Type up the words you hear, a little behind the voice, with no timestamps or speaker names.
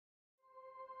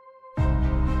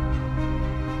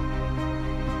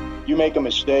You make a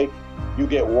mistake, you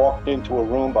get walked into a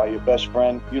room by your best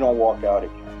friend, you don't walk out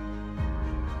again.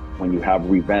 When you have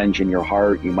revenge in your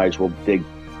heart, you might as well dig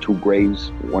 2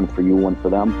 graves, one for you, one for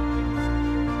them.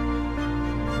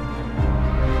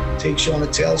 Takes you on a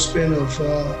tailspin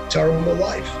of terrible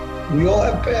life. We all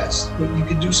have past, but you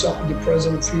can do something to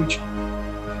present and future.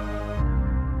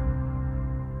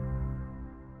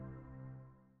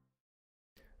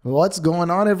 What's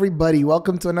going on, everybody?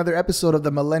 Welcome to another episode of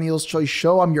the Millennial's Choice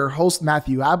Show. I'm your host,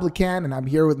 Matthew Ablican, and I'm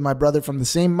here with my brother from the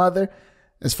same mother,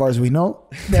 as far as we know,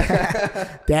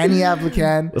 Danny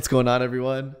Ablican. What's going on,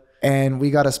 everyone? And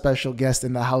we got a special guest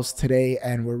in the house today,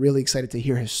 and we're really excited to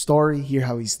hear his story, hear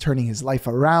how he's turning his life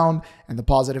around, and the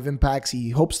positive impacts he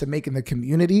hopes to make in the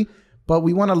community. But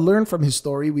we want to learn from his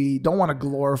story. We don't want to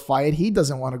glorify it. He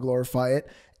doesn't want to glorify it.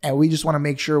 And we just want to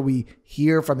make sure we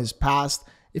hear from his past.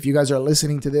 If you guys are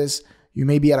listening to this, you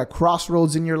may be at a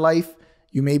crossroads in your life.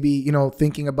 You may be,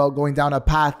 thinking about going down a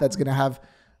path that's going to have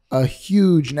a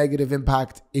huge negative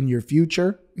impact in your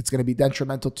future. It's going to be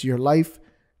detrimental to your life.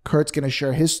 Kurt's going to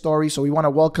share his story. So we want to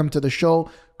welcome to the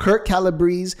show Kurt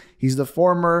Calabrese. He's the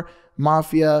former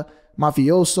mafioso,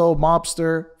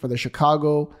 mobster for the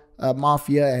Chicago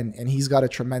Mafia, and he's got a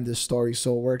tremendous story.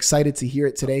 So we're excited to hear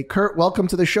it today. Kurt, welcome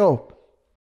to the show.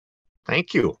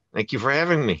 Thank you. Thank you for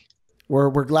having me.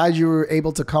 We're glad you were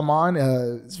able to come on.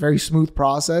 It's a very smooth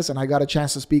process, and I got a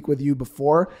chance to speak with you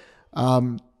before.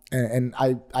 And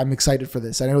I'm excited for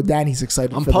this. I know Danny's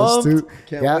excited for pumped. This too.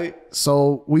 Can't wait.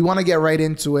 So we want to get right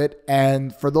into it.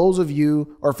 And for those of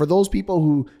you, or for those people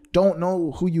who don't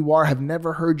know who you are, have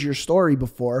never heard your story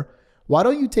before, why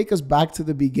don't you take us back to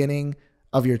the beginning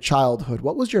of your childhood?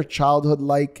 What was your childhood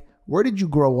like? Where did you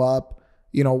grow up?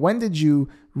 When did you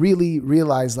really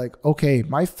realize, like, okay,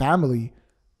 my family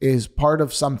is part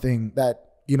of something that,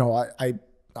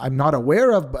 I'm not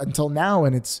aware of until now,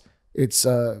 and it's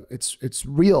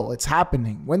real. It's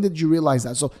happening. When did you realize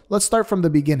that? So let's start from the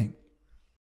beginning.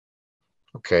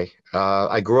 Okay.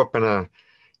 I grew up in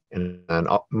an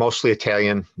mostly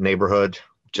Italian neighborhood,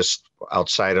 just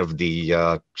outside of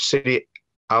the city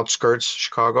outskirts,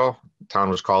 Chicago. The town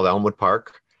was called Elmwood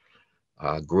Park.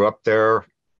 Grew up there.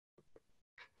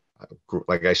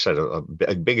 Like I said,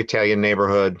 a big Italian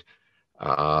neighborhood.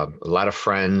 A lot of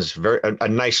friends,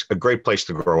 a great place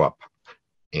to grow up.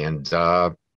 And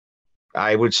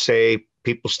I would say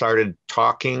people started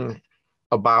talking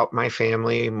about my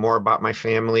family, more about my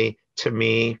family to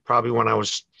me, probably when I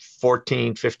was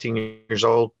 14, 15 years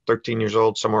old, 13 years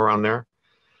old, somewhere around there.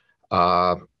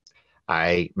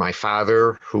 My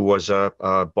father, who was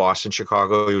a boss in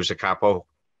Chicago, he was a capo,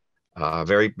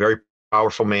 very, very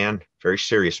powerful man, very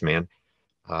serious man,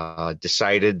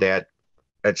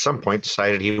 at some point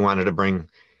decided he wanted to bring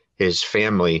his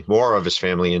family, more of his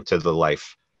family, into the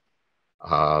life.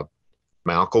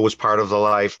 My uncle was part of the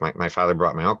life. My father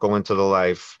brought my uncle into the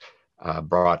life,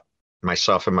 brought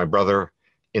myself and my brother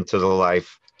into the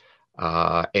life.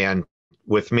 And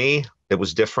with me, it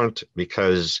was different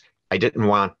because I didn't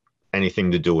want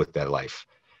anything to do with that life.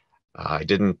 I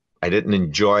didn't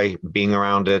enjoy being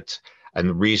around it. And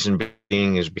the reason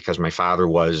being is because my father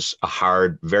was a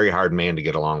very hard man to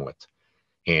get along with.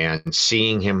 And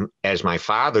seeing him as my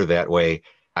father that way,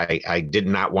 I did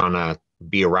not want to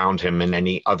be around him in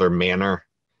any other manner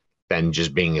than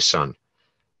just being his son.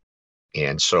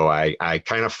 And so I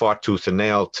kind of fought tooth and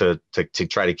nail to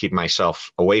try to keep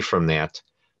myself away from that.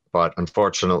 But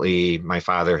unfortunately, my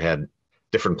father had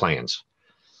different plans.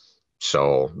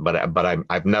 So, but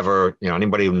I've never,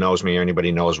 anybody who knows me or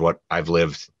anybody knows what I've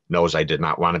lived knows I did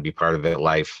not want to be part of that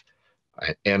life.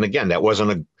 And again, it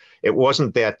wasn't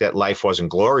that life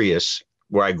wasn't glorious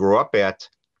where I grew up at.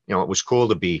 It was cool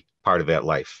to be part of that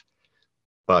life.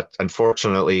 But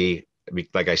unfortunately,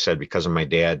 like I said, because of my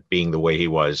dad being the way he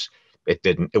was,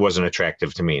 it wasn't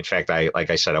attractive to me. In fact,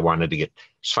 like I said, I wanted to get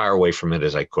as far away from it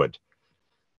as I could.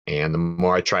 And the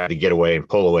more I tried to get away and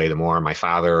pull away, the more my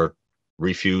father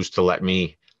refused to let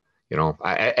me,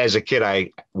 as a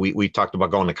kid, we talked about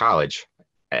going to college,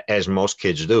 as most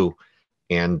kids do.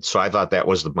 And so I thought that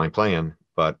was my plan.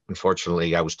 But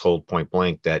unfortunately, I was told point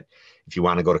blank that if you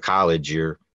want to go to college,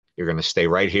 you're going to stay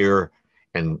right here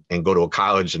and go to a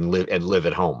college and live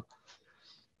at home.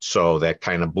 So that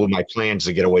kind of blew my plans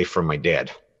to get away from my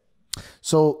dad.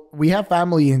 So we have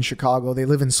family in Chicago. They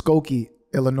live in Skokie,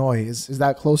 Illinois. Is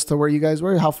that close to where you guys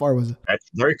were? How far was it? That's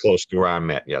very close to where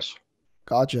I'm at. Yes.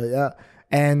 Gotcha. Yeah.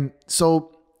 And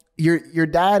so your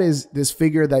dad is this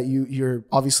figure that you're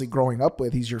obviously growing up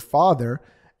with. He's your father,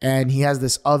 and he has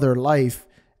this other life,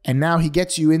 and now he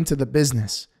gets you into the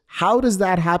business. How does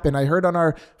that happen? I heard on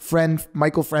our friend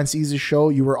Michael Francise's show,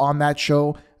 you were on that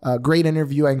show. Great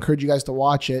interview. I encourage you guys to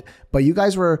watch it. But you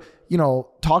guys were,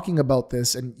 talking about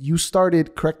this, and you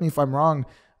started, correct me if I'm wrong,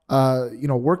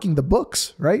 working the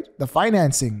books, right? The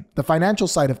financing, the financial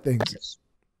side of things.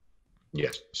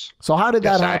 Yes. So how did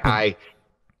that happen?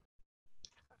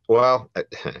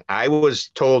 I was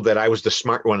told that I was the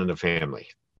smart one in the family.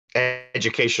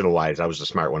 Educational wise, I was the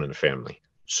smart one in the family.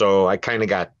 So I kind of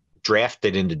got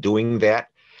drafted into doing that.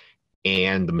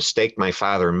 And the mistake my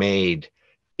father made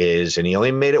is, and he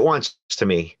only made it once to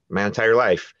me my entire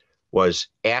life, was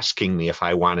asking me if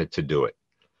I wanted to do it.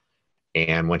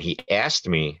 And when he asked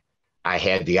me, I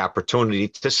had the opportunity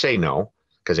to say no,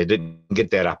 because I didn't get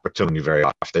that opportunity very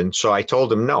often. So I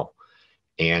told him no.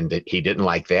 And he didn't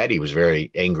like that. He was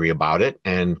very angry about it.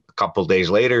 And a couple of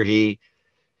days later, he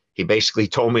basically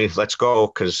told me, let's go,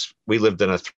 because we lived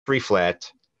in a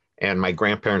 3-flat and my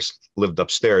grandparents lived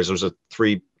upstairs. It was a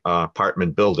 3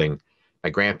 apartment building. My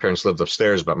grandparents lived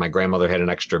upstairs, but my grandmother had an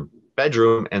extra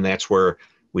bedroom, and that's where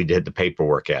we did the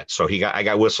paperwork at. So I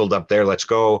got whistled up there. Let's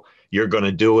go. You're going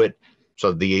to do it.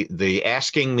 So the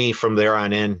asking me from there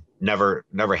on in never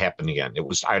happened again.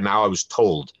 Now I was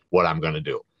told what I'm going to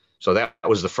do. So that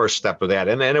was the first step of that.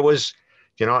 And then it was,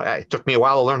 it took me a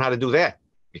while to learn how to do that,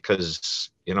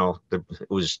 because, it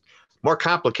was more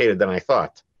complicated than I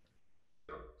thought.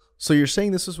 So you're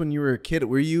saying this was when you were a kid.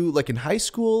 Were you like in high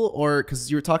school, or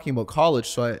because you were talking about college?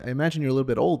 So I imagine you're a little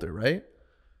bit older, right?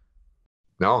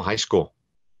 No, high school.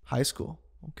 High school.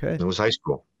 Okay. It was high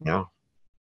school. Yeah.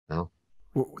 No.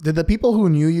 Did the people who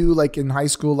knew you like in high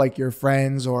school, like your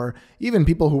friends, or even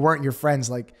people who weren't your friends,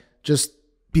 like just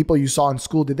people you saw in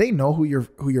school, did they know who your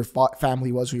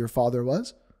family was, who your father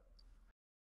was?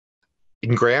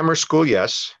 In grammar school,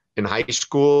 yes. In high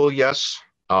school, yes.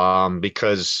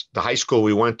 Because the high school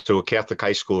we went to, a Catholic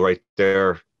high school right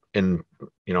there in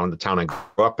the town I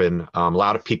grew up in, a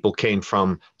lot of people came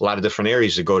from a lot of different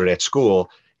areas to go to that school.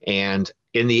 And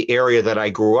in the area that I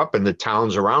grew up in, the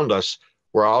towns around us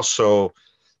were also,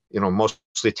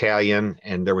 mostly Italian,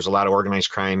 and there was a lot of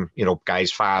organized crime,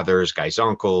 guys' fathers, guys'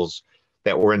 uncles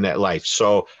that were in that life.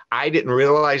 So I didn't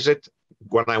realize it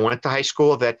when I went to high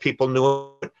school that people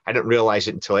knew it. I didn't realize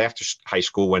it until after high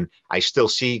school, when I still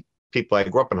see people I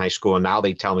grew up in high school, and now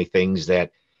they tell me things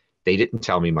that they didn't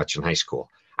tell me much in high school.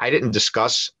 I didn't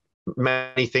discuss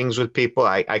many things with people.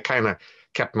 I kind of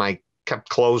kept my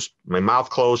mouth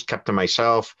closed, kept to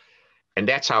myself. And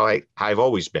that's how I've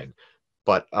always been.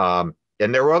 But, and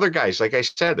there were other guys, like I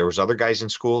said, there was other guys in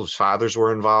school whose fathers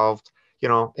were involved,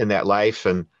 in that life.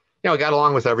 And, I got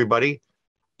along with everybody.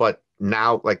 But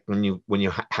now, like when you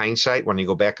hindsight, when you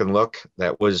go back and look,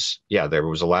 there was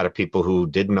a lot of people who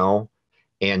did know,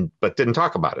 but didn't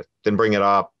talk about it, didn't bring it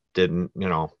up, didn't.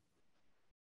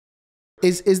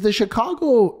 Is the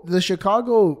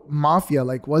Chicago mafia,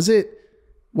 like, was it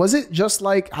just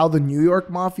like how the New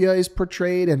York mafia is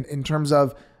portrayed, and in terms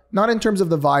of, not in terms of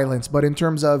the violence, but in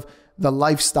terms of the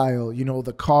lifestyle,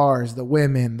 the cars, the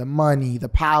women, the money, the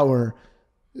power?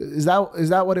 Is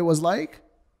that what it was like?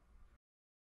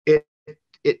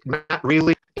 It not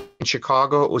really. In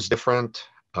Chicago, it was different.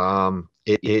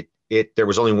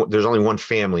 There's only one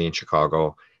family in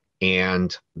Chicago,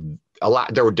 and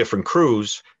there were different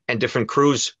crews, and different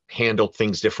crews handled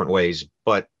things different ways.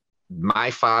 But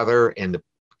my father and the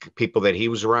people that he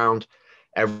was around,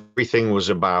 everything was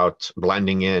about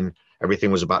blending in.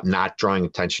 Everything was about not drawing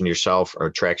attention to yourself or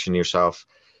attraction to yourself.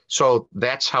 So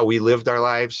that's how we lived our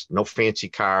lives. No fancy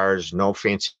cars, no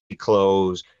fancy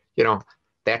clothes.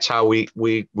 That's how we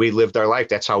lived our life.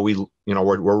 That's how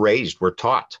we're raised, we're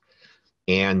taught.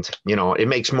 And, it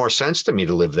makes more sense to me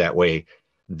to live that way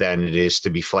than it is to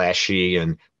be flashy.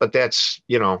 But that's,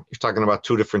 you're talking about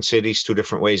 2 different cities, 2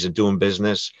 different ways of doing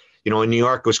business. In New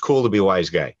York, it was cool to be a wise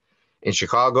guy. In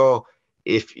Chicago,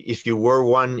 if you were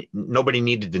one, nobody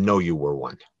needed to know you were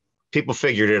one. People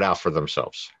figured it out for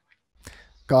themselves.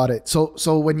 Got it.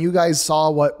 So when you guys saw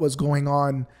what was going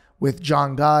on with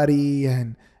John Gotti,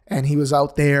 and he was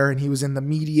out there and he was in the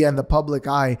media and the public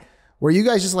eye, were you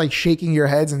guys just like shaking your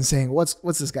heads and saying, what's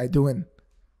this guy doing?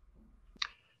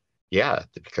 Yeah,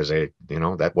 because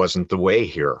that wasn't the way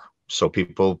here. So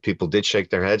people did shake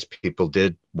their heads. People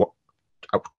did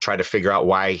try to figure out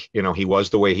why, he was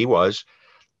the way he was,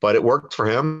 but it worked for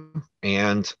him.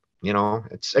 And,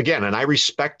 it's, again, and I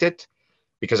respect it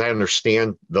because I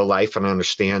understand the life, and I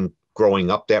understand growing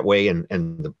up that way, and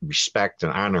the respect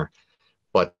and honor.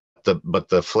 But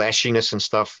the flashiness and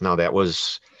stuff, no, that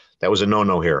was a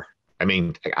no here. I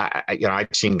mean, I've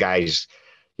seen guys,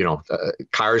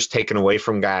 cars taken away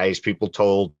from guys, people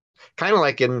told, kind of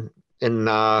like in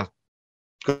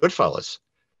Goodfellas,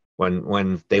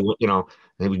 when they,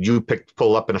 you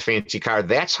pull up in a fancy car.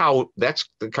 That's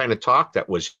the kind of talk that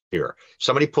was here.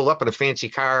 Somebody pull up in a fancy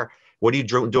car. What are you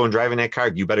doing driving that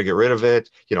car? You better get rid of it.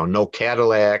 No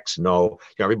Cadillacs, no,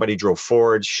 everybody drove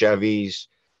Fords, Chevys,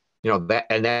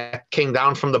 that came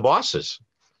down from the bosses.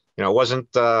 It wasn't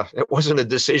a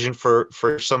decision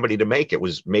for somebody to make. It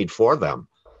was made for them.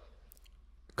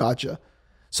 Gotcha.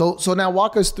 So now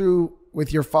walk us through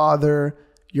with your father,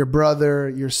 your brother,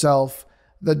 yourself,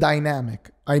 the dynamic.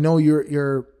 I know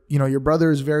your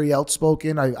brother is very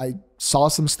outspoken. I saw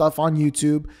some stuff on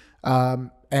YouTube.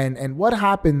 And what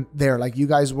happened there? Like, you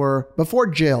guys were before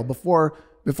jail, before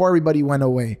everybody went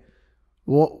away.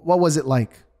 What was it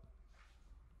like?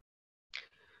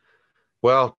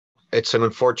 Well, it's an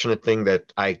unfortunate thing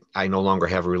that I no longer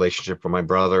have a relationship with my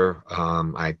brother.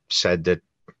 I said that,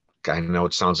 I know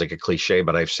it sounds like a cliche,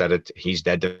 but I've said it. He's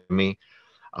dead to me.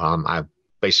 I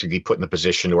basically put in a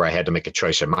position where I had to make a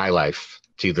choice in my life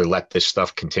to either let this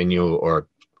stuff continue or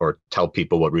tell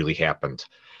people what really happened.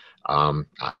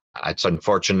 It's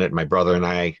unfortunate my brother and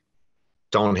I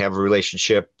don't have a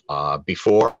relationship.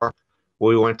 Before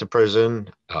we went to prison,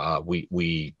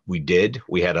 we did.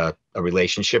 We had a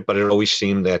relationship, but it always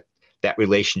seemed that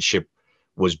relationship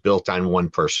was built on one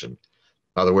person.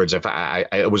 In other words, if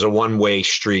it was a one-way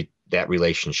street, that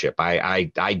relationship.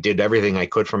 I did everything I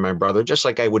could for my brother, just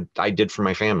like I did for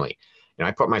my family.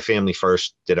 I put my family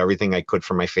first, did everything I could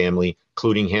for my family,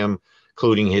 including him,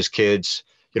 including his kids.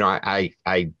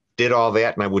 I did all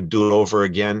that, and I would do it over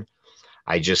again.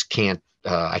 I just can't.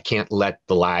 I can't let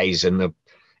the lies and the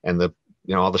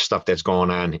all the stuff that's going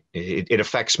on. It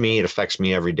affects me. It affects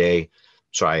me every day.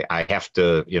 So I have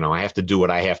to I have to do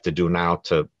what I have to do now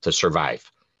to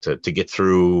survive, to get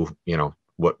through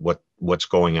what's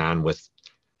going on with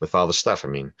all the stuff. I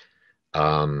mean,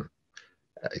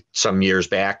 some years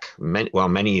back,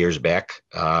 many years back,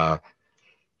 my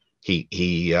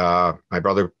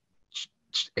brother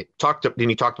talked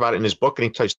about it in his book, and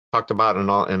he talked about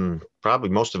it in probably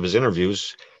most of his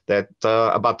interviews, that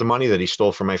about the money that he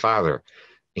stole from my father.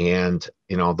 And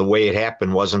the way it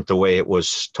happened wasn't the way it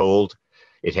was told.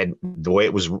 The way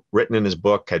it was written in his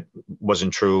book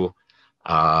wasn't true.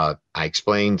 I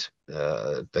explained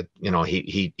that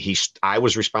I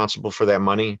was responsible for that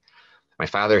money. My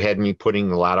father had me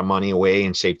putting a lot of money away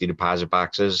in safety deposit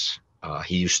boxes.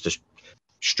 He used to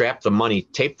tape the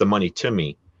money to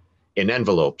me in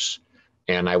envelopes,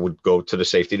 and I would go to the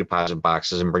safety deposit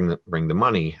boxes and bring the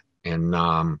money. And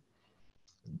my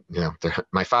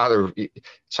father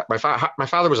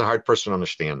was a hard person to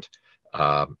understand.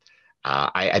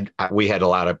 We had a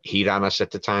lot of heat on us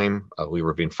at the time. We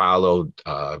were being followed,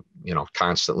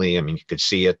 constantly. I mean, you could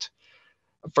see it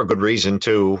for good reason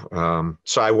too.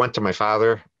 So I went to my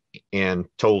father and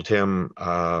told him,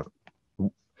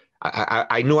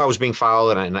 I knew I was being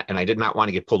followed, and I did not want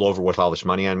to get pulled over with all this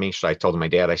money on me. So I told my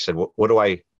dad, I said, what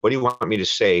do you want me to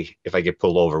say if I get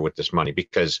pulled over with this money?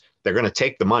 Because they're going to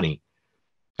take the money.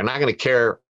 They're not going to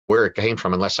care where it came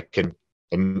from unless I can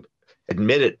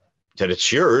admit it, that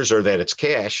it's yours or that it's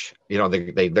cash. They're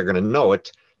going to know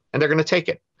it, and they're going to take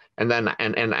it. And then,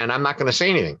 and I'm not going to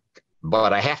say anything,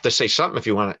 but I have to say something if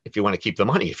you want to keep the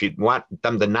money. If you want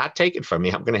them to not take it from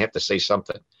me, I'm going to have to say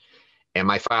something. And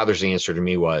my father's answer to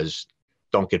me was,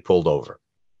 don't get pulled over.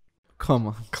 Come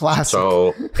on. Classic.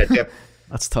 So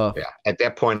that's tough. Yeah. At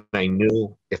that point, I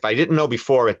knew, if I didn't know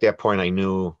before, at that point, I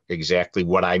knew exactly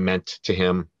what I meant to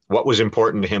him. What was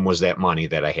important to him was that money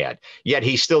that I had. Yet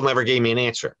he still never gave me an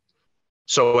answer.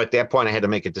 So at that point, I had to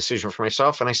make a decision for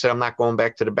myself. And I said, I'm not going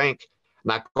back to the bank. I'm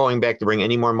not going back to bring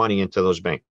any more money into those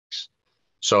banks.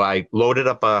 So I loaded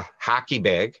up a hockey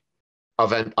bag of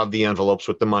the envelopes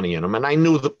with the money in them. And I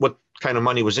knew what kind of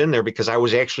money was in there because I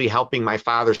was actually helping my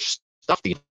father stuff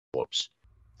the envelopes.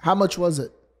 How much was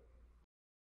it?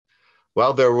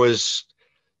 Well, there was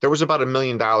about $1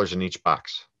 million in each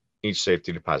box, each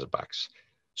safety deposit box.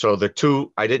 So the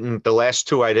last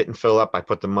two I didn't fill up. I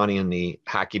put the money in the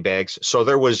hockey bags. So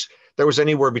there was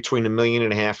anywhere between $1.5 million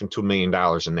and $2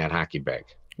 million in that hockey bag.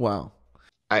 Wow.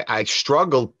 I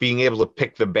struggled being able to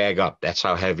pick the bag up. That's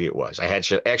how heavy it was. I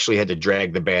actually had to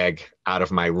drag the bag out of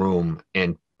my room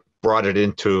and brought it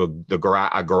into a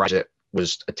garage that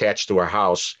was attached to our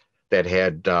house that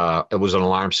had, it was an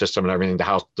alarm system and everything.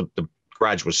 The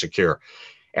garage was secure.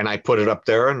 And I put it up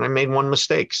there, and I made one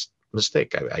mistake.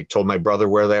 I told my brother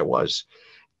where that was,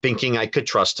 thinking I could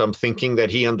trust him, thinking that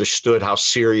he understood how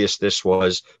serious this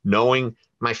was, knowing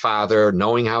my father,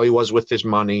 knowing how he was with his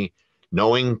money,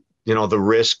 knowing the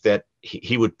risk that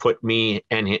he would put me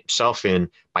and himself in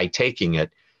by taking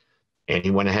it. And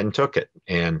he went ahead and took it.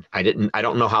 And I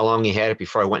don't know how long he had it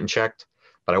before I went and checked,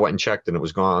 but I went and checked and it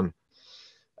was gone.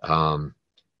 And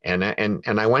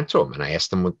I went to him and I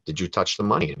asked him, did you touch the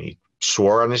money? And he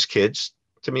swore on his kids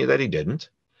to me that he didn't.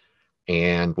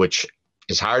 And which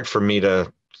is hard for me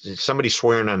to, somebody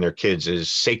swearing on their kids is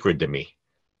sacred to me.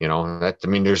 You know, that, I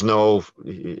mean, there's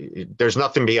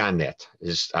nothing beyond that.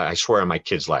 I swear on my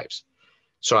kids' lives.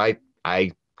 So I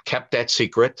kept that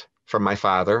secret from my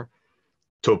father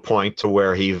to a point to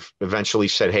where he eventually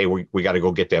said, hey, we got to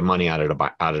go get that money out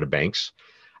of the banks.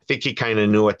 I think he kind of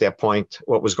knew at that point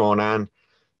what was going on.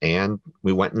 And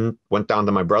we went down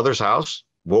to my brother's house,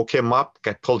 woke him up,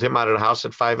 pulled him out of the house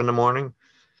at 5 a.m.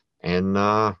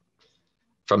 And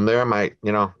from there,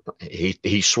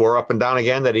 he swore up and down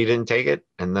again that he didn't take it.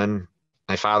 And then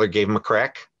my father gave him a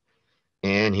crack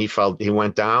and he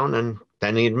went down, and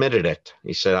then he admitted it.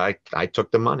 He said, I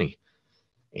took the money.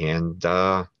 And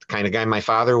the kind of guy my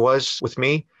father was with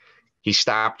me, he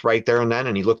stopped right there and then,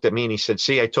 and he looked at me and he said,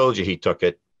 see, I told you he took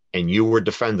it and you were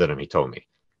defending him, he told me.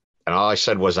 And all I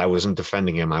said was, I wasn't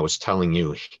defending him. I was telling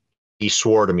you, he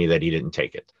swore to me that he didn't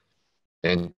take it.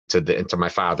 And to my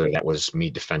father, that was me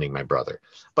defending my brother.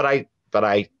 But I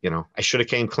should have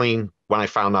came clean when I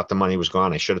found out the money was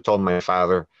gone. I should have told my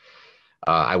father.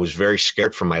 I was very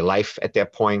scared for my life at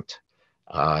that point.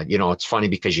 It's funny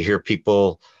because you hear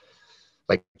people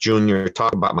like Junior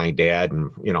talk about my dad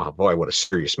and, boy, what a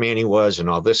serious man he was and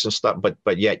all this and stuff.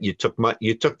 But yet you took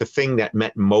the thing that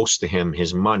meant most to him,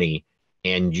 his money,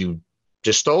 and you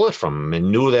just stole it from him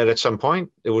and knew that at some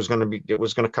point it was going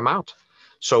to come out.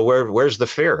 So where's the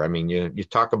fear? I mean, you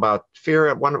talk about fear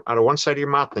out of one side of your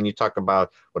mouth, and you talk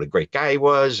about what a great guy he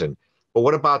was. But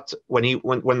what about when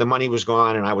the money was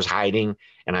gone and I was hiding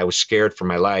and I was scared for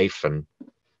my life? And,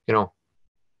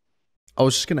 I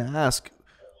was just going to ask,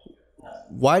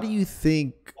 why do you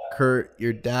think, Kurt,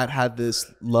 your dad had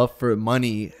this love for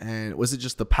money? And was it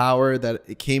just the power that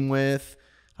it came with?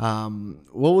 Why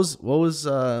was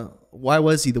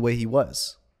he the way he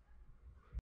was?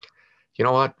 You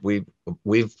know what?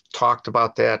 We've talked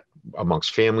about that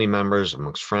amongst family members,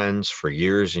 amongst friends for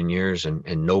years and years,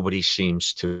 and nobody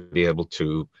seems to be able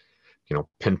to,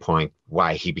 pinpoint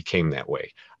why he became that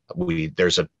way.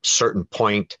 There's a certain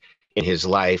point in his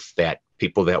life that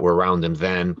people that were around him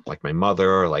then, like my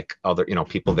mother, like other,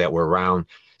 people that were around,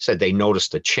 said they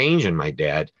noticed a change in my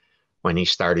dad when he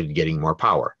started getting more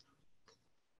power.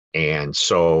 And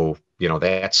so,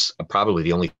 that's probably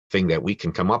the only thing that we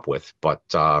can come up with. But,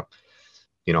 there's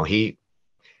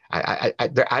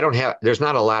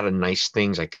not a lot of nice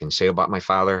things I can say about my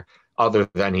father other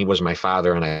than he was my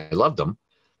father and I loved him.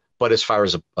 But as far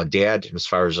as a dad, as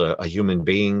far as a human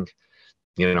being,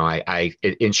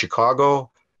 in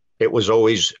Chicago, it was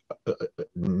always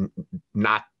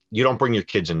not, you don't bring your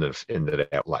kids into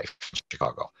that life in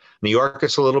Chicago. New York,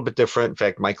 it's a little bit different. In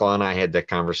fact, Michael and I had that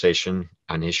conversation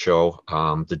on his show,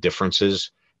 the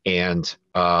differences, and,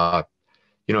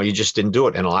 you just didn't do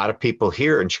it. And a lot of people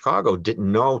here in Chicago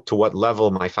didn't know to what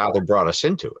level my father brought us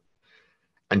into it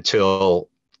until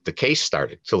the case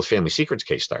started, till the Family Secrets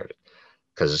case started.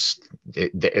 Because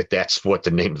that's what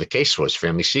the name of the case was,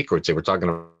 Family Secrets. They were talking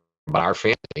about our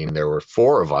family, and there were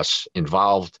 4 of us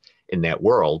involved in that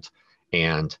world.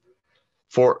 And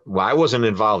I wasn't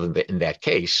involved in that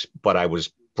case, but I was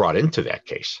brought into that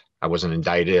case. I wasn't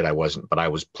indicted. But I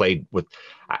was played with.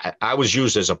 I was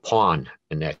used as a pawn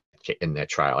in that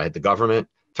trial. I had the government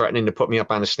threatening to put me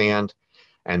up on the stand,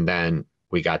 and then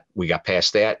we got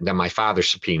past that. And then my father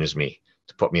subpoenas me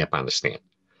to put me up on the stand.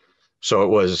 So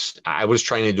I was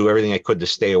trying to do everything I could to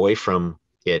stay away from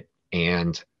it.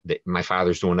 And my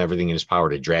father's doing everything in his power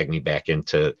to drag me back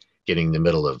into getting in the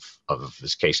middle of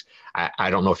this case.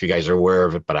 I don't know if you guys are aware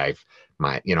of it, but I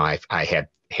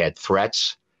had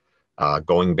threats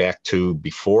going back to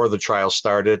before the trial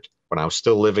started, when I was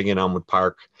still living in Elmwood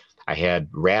Park. I had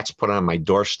rats put on my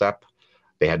doorstep.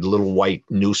 They had little white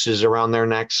nooses around their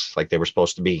necks, like they were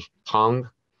supposed to be hung.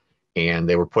 And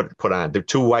they were put on, they're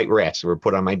 2 white rats that were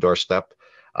put on my doorstep.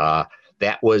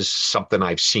 That was something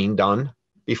I've seen done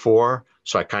before.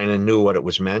 So I kind of knew what it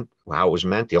was meant, how it was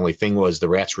meant. The only thing was the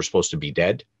rats were supposed to be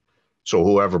dead. So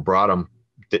whoever brought them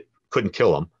couldn't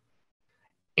kill them.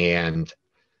 And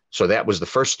so that was the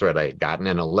first threat I had gotten,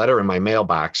 and a letter in my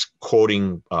mailbox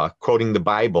quoting the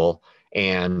Bible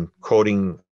and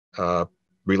quoting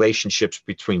relationships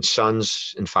between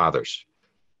sons and fathers.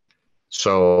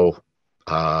 So,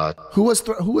 who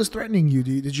was threatening you?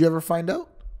 Did you ever find out?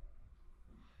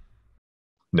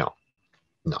 No,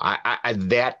 I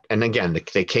that, and again,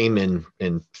 they came in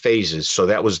phases. So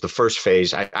that was the first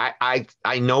phase. I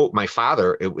know my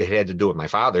father, it had to do with my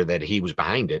father, that he was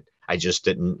behind it. I just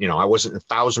didn't, I wasn't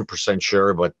 1,000%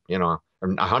 sure, but or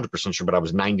 100% sure, but I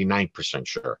was 99%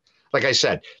 sure. Like I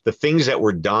said, the things that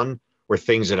were done were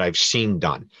things that I've seen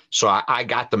done. So I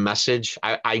got the message.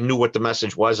 I knew what the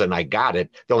message was, and I got it.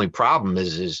 The only problem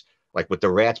is like with the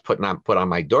rats put on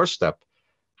my doorstep,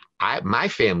 my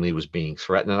family was being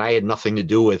threatened, and I had nothing to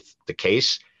do with the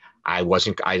case. I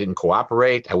didn't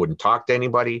cooperate. I wouldn't talk to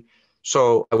anybody.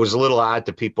 So it was a little odd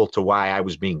to people to why I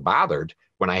was being bothered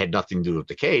when I had nothing to do with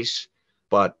the case.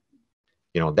 But,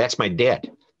 that's my dad.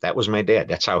 That was my dad.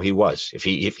 That's how he was. If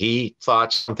he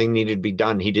thought something needed to be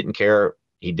done, he didn't care.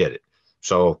 He did it.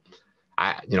 So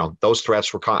those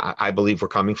threats I believe were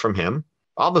coming from him.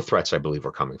 All the threats I believe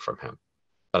were coming from him,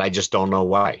 but I just don't know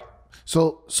why.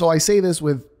 So I say this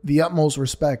with the utmost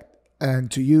respect,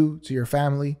 and to you, to your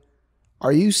family.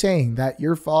 Are you saying that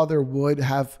your father would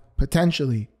have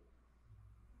potentially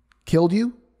killed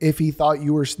you if he thought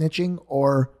you were snitching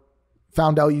or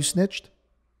found out you snitched?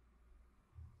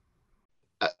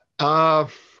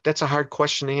 That's a hard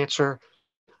question to answer,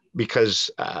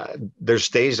 because there's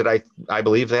days that I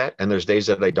believe that, and there's days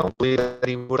that I don't believe that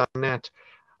he would have done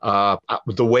that.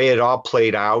 The way it all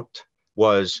played out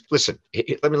was, listen,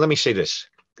 let me say this.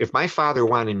 If my father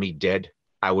wanted me dead,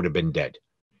 I would have been dead.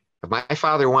 If my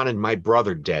father wanted my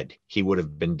brother dead, he would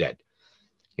have been dead.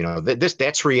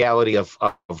 That's reality of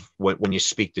when you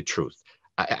speak the truth.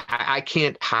 I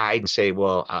can't hide and say,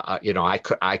 well,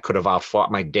 I could have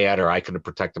outfought my dad, or I could have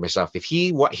protected myself. If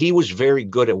he was very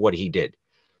good at what he did.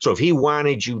 So if he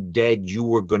wanted you dead, you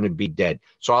were going to be dead.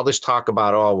 So all this talk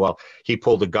about, oh, well, he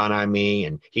pulled a gun on me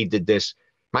and he did this.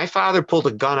 My father pulled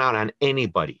a gun out on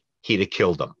anybody, he'd have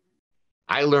killed them.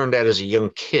 I learned that as a young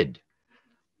kid,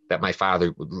 that my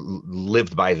father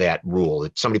lived by that rule.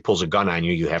 If somebody pulls a gun on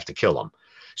you, you have to kill them.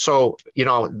 So,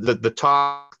 the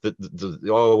talk,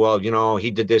 oh, well,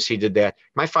 he did this, he did that.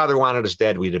 My father wanted us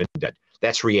dead, we'd have been dead.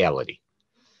 That's reality.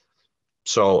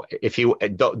 So if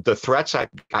the threats I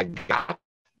got,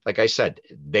 like I said,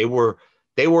 the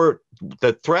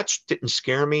threats didn't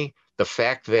scare me. The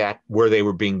fact that where they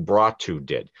were being brought to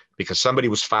did, because somebody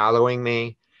was following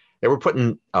me. They were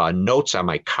putting notes on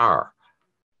my car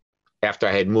after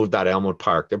I had moved out of Elmwood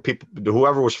Park.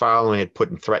 Whoever was following had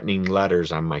put threatening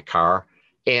letters on my car.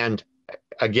 And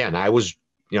again, I was,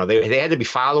 they had to be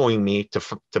following me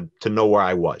to know where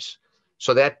I was.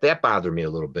 So that bothered me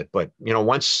a little bit. But,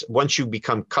 once you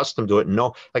become accustomed to it,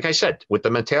 like I said, with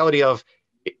the mentality of,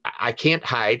 I can't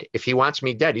hide. If he wants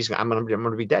me dead, I'm going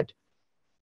to be dead.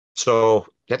 So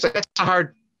that's a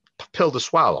hard pill to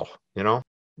swallow,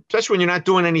 especially when you're not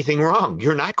doing anything wrong.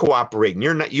 You're not cooperating.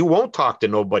 You won't talk to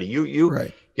nobody.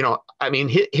 Right.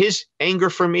 His anger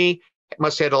for me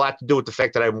must have had a lot to do with the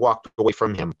fact that I walked away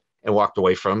from him and walked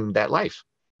away from that life.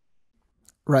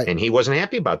 Right. And he wasn't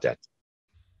happy about that.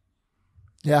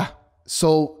 Yeah.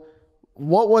 So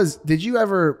did you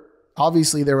ever,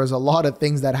 obviously there was a lot of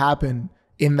things that happened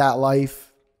in that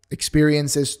life,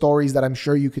 experiences, stories that I'm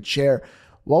sure you could share.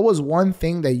 What was one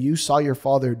thing that you saw your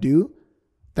father do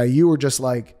that you were just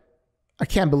like, I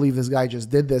can't believe this guy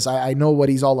just did this. I know what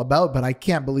he's all about, but I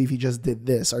can't believe he just did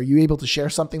this. Are you able to share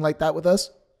something like that with us?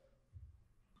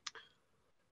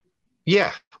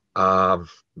 Yeah.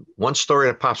 One story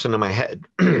that pops into my head,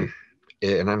 and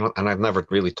I've never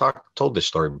really told this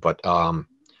story, but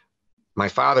my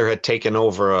father had taken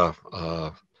over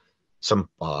some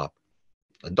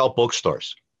adult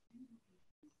bookstores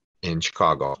in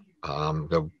Chicago.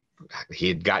 He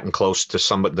had gotten close to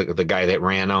the guy that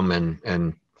ran them,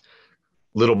 and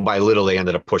little by little they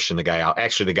ended up pushing the guy out.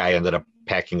 Actually, the guy ended up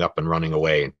packing up and running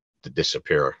away to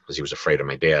disappear because he was afraid of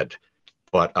my dad.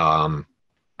 But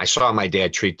I saw my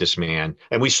dad treat this man,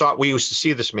 and we used to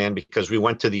see this man because we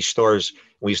went to these stores.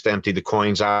 We used to empty the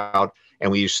coins out,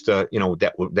 and we used to,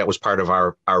 that was part of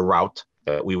our route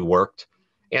that we worked.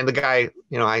 And the guy,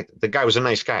 the guy was a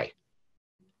nice guy.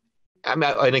 And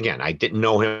again, I didn't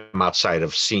know him outside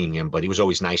of seeing him, but he was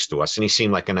always nice to us, and he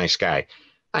seemed like a nice guy.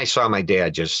 I saw my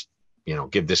dad just,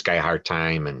 give this guy a hard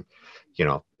time and,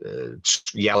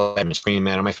 yell at him and scream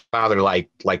at him. My father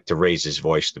liked to raise his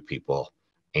voice to people,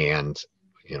 and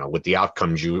with the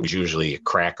outcomes, it was usually a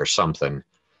crack or something.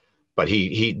 But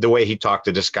the way he talked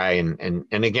to this guy, and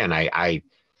again, I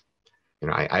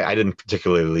didn't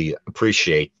particularly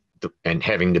appreciate and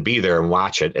having to be there and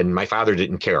watch it. And my father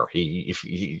didn't care.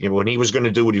 When he was going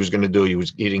to do what he was going to do,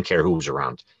 he didn't care who was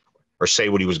around or say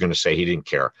what he was going to say. He didn't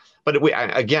care. But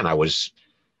I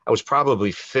was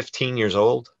probably 15 years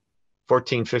old,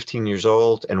 14, 15 years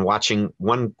old, and watching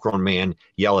one grown man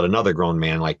yell at another grown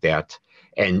man like that.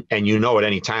 And at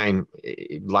any time,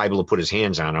 liable to put his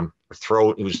hands on him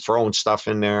or he was throwing stuff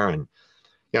in there. And,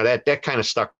 that kind of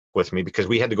stuck with me because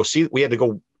we had to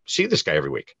go see this guy every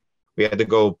week. We had to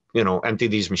go, empty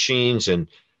these machines and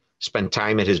spend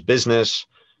time at his business.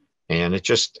 And it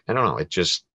just, I don't know, it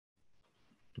just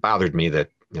bothered me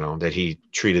that, that he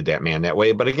treated that man that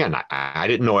way. But again, I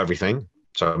didn't know everything.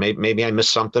 So maybe I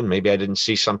missed something. Maybe I didn't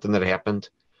see something that happened.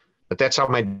 But that's how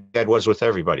my dad was with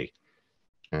everybody.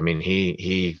 I mean,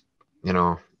 he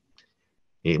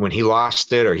when he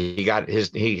lost it or he got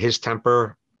his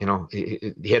temper,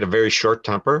 he had a very short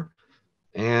temper.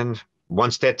 And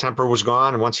once that temper was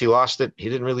gone and once he lost it, he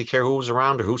didn't really care who was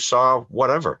around or who saw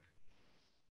whatever.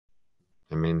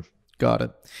 I mean. Got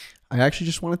it. I actually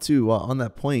just wanted to, on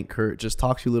that point, Kurt, just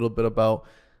talk to you a little bit about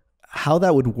how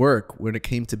that would work when it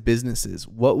came to businesses.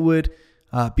 What would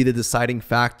be the deciding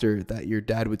factor that your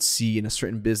dad would see in a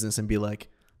certain business and be like,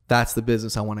 that's the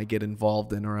business I want to get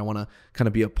involved in or I want to kind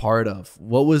of be a part of?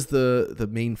 What was the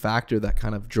main factor that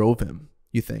kind of drove him,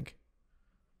 you think?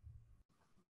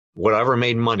 Whatever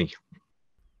made money.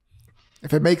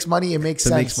 If it makes money, it makes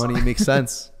sense. If it makes money, it makes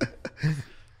sense.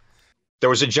 There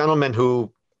was a gentleman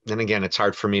who, and again, it's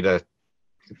hard for me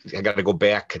I got to go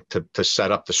back to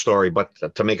set up the story, but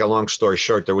to make a long story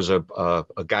short, there was a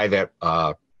guy that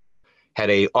had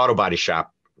a auto body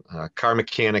shop, car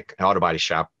mechanic auto body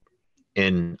shop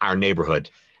in our neighborhood.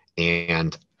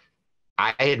 And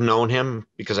I had known him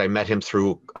because I met him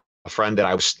through a friend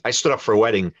that I stood up for a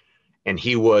wedding and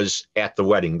he was at the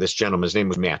wedding. This gentleman, his name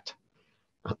was Matt.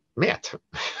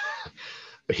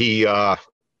 He had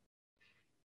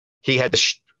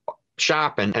the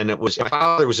shop and it was, my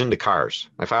father was into cars.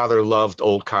 My father loved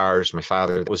old cars. My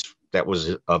father that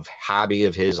was a hobby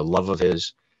of his, a love of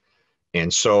his.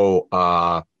 And so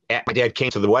my dad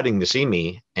came to the wedding to see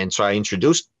me. And so I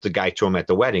introduced the guy to him at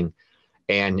the wedding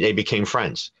and they became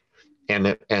friends.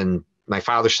 And my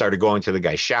father started going to the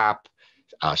guy's shop,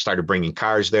 started bringing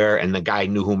cars there. And the guy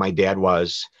knew who my dad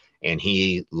was. And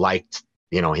he liked,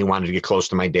 he wanted to get close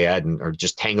to my dad or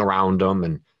just hang around him.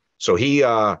 And so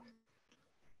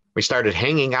we started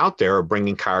hanging out there or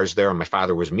bringing cars there. And my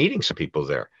father was meeting some people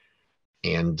there.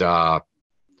 And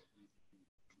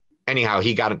anyhow,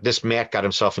 Matt got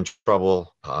himself in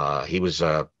trouble. He was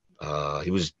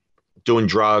doing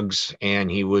drugs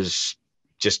and he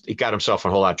got himself in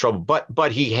a whole lot of trouble,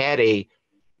 but he had $1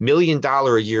 million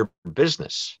a year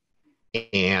business.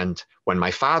 And when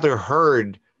my father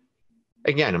heard,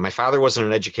 again, and my father wasn't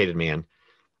an educated man,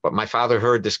 but my father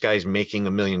heard this guy's making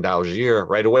 $1 million a year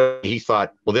right away. He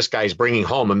thought, well, this guy's bringing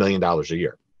home $1 million a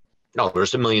year. No,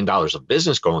 there's $1 million of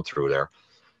business going through there.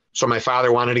 So my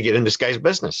father wanted to get in this guy's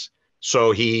business.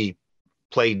 So he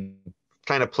played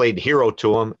hero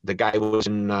to him. The guy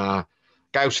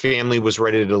guy's family was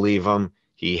ready to leave him.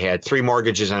 He had 3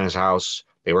 mortgages on his house.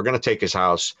 They were going to take his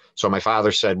house. So my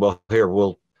father said, well, here,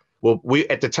 we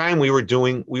at the time we were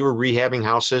rehabbing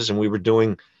houses and we were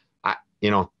doing,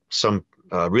 some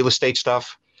real estate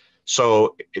stuff.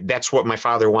 So that's what my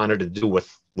father wanted to do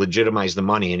with legitimize the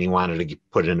money. And he wanted to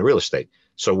put it into real estate.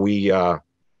 So we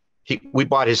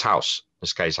bought his house,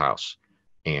 this guy's house.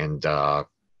 And the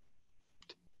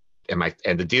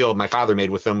deal my father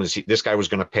made with him was this guy was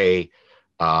going to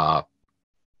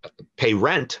pay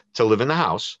rent to live in the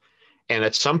house. And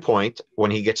at some point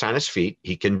when he gets on his feet,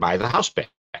 he can buy the house back.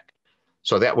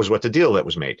 So that was what the deal that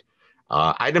was made.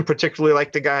 I didn't particularly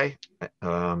like the guy.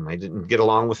 I didn't get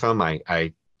along with him.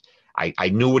 I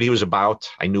knew what he was about.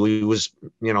 I knew he was,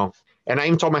 and I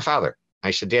even told my father,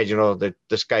 I said, Dad, that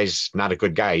this guy's not a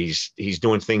good guy. He's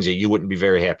doing things that you wouldn't be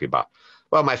very happy about.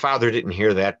 Well, my father didn't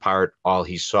hear that part. All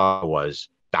he saw was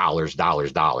dollars.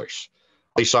 All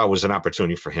he saw was an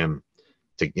opportunity for him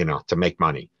to make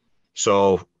money.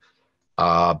 So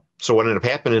what ended up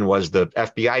happening was the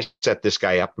FBI set this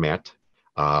guy up, Matt.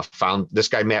 Found this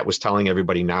guy, Matt, was telling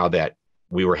everybody now that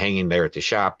we were hanging there at the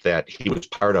shop that he was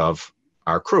part of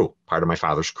our crew, part of my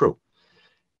father's crew.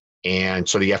 And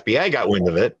so the FBI got wind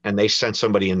of it and they sent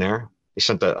somebody in there. They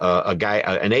sent a guy,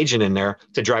 an agent in there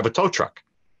to drive a tow truck.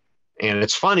 And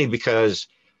it's funny because,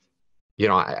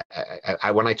 when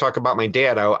I talk about my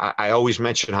dad, I always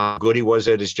mention how good he was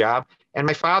at his job. And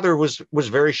my father was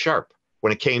very sharp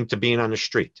when it came to being on the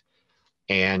street.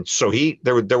 And so they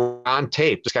were on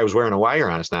tape. This guy was wearing a wire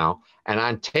on us now. And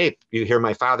on tape, you hear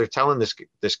my father telling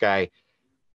this guy,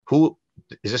 who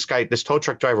is this guy, this tow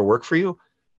truck driver work for you?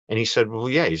 And he said, well,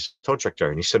 yeah, he's a tow truck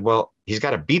driver. And he said, well, he's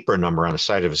got a beeper number on the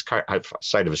side of his car,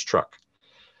 side of his truck.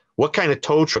 What kind of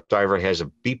tow truck driver has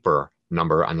a beeper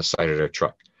number on the side of their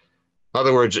truck? In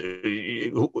other words,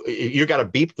 you got to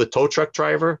beep the tow truck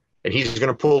driver and he's going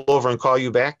to pull over and call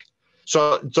you back.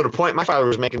 So the point my father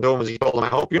was making to him was he told him, I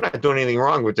hope you're not doing anything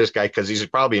wrong with this guy because he's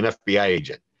probably an FBI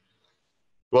agent.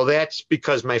 Well, that's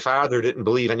because my father didn't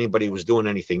believe anybody was doing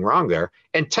anything wrong there.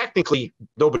 And technically,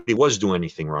 nobody was doing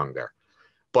anything wrong there.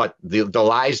 But the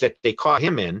lies that they caught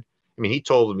him in, I mean, he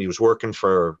told them he was working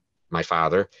for my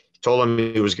father. He told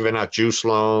him he was giving out juice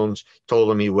loans.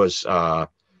 Told him he was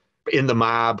in the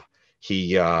mob.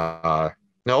 He, a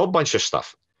bunch of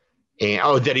stuff.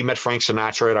 And that he met Frank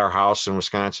Sinatra at our house in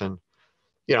Wisconsin.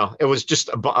 It was just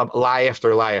a lie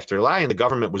after lie after lie, and the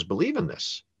government was believing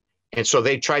this. And so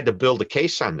they tried to build a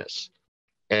case on this,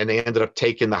 and they ended up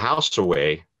taking the house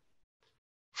away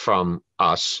from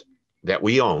us that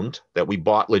we owned, that we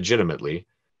bought legitimately.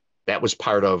 That was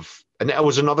part of, and that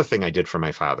was another thing I did for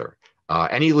my father.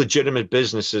 Any legitimate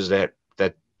businesses that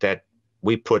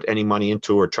we put any money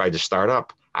into or tried to start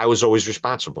up, I was always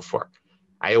responsible for.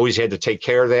 I always had to take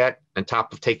care of that, on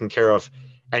top of taking care of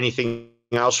anything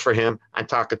else for him, on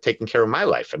top of taking care of my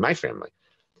life and my family.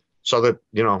 So that,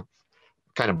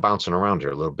 kind of bouncing around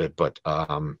here a little bit, but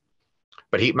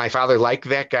my father liked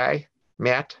that guy,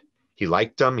 Matt. He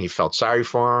liked him. He felt sorry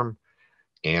for him.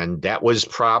 And that was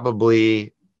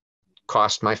probably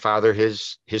cost my father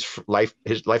his life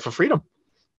of freedom,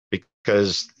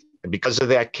 because of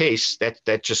that case,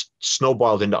 that just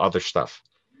snowballed into other stuff.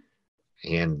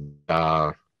 And,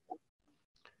 but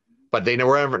they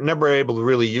were never able to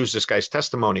really use this guy's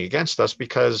testimony against us,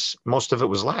 because most of it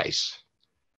was lies.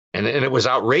 And it was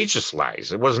outrageous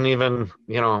lies. It wasn't even,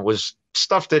 it was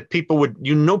stuff that people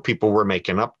were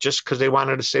making up just because they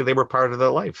wanted to say they were part of their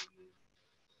life.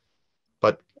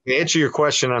 But to answer your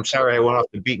question, I'm sorry I went off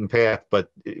the beaten path, but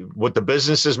what the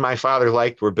businesses my father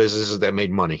liked were businesses that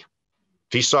made money.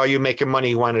 If he saw you making money,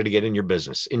 he wanted to get in your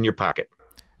business, in your pocket.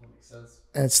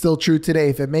 And it's still true today.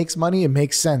 If it makes money, it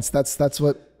makes sense. That's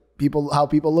how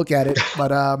people look at it.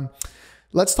 But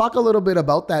let's talk a little bit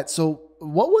about that. So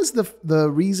what was the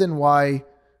reason why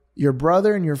your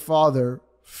brother and your father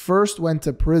first went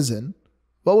to prison?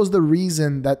 What was the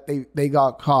reason that they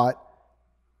got caught?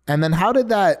 And then how did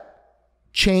that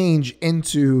change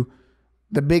into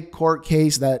the big court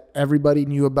case that everybody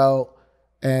knew about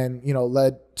and,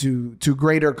 led to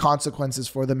greater consequences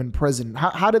for them in prison?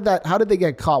 How did they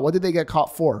get caught? What did they get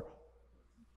caught for?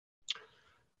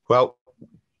 Well,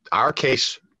 our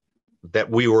case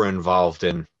that we were involved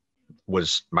in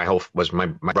was my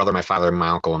brother, my father, my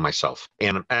uncle, and myself,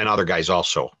 and other guys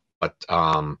also. But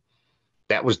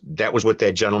that was with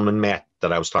that gentleman Matt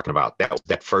that I was talking about.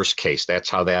 That first case. That's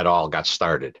how that all got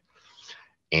started.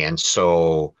 And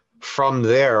so from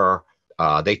there,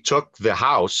 they took the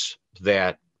house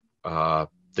that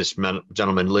this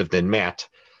gentleman lived in, Matt.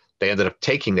 They ended up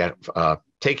taking the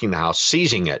house,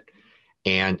 seizing it.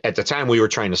 And at the time, we were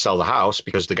trying to sell the house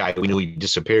because the guy we knew he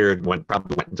disappeared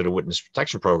probably went into the witness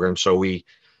protection program. So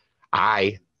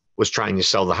I was trying to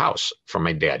sell the house from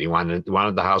my dad. He wanted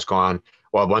the house gone.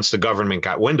 Well, once the government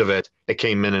got wind of it, they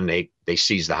came in and they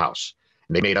seized the house.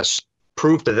 And they made us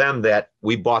prove to them that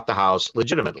we bought the house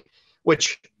legitimately,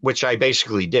 which I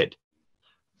basically did.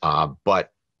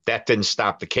 But that didn't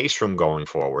stop the case from going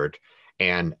forward.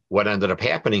 And what ended up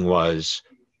happening was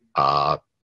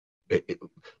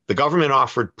the government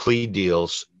offered plea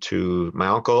deals to my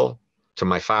uncle, to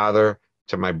my father,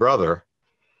 to my brother,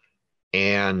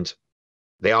 and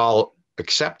they all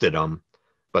accepted them.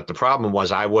 But the problem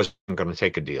was I wasn't going to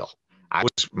take a deal.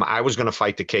 I was going to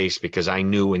fight the case because I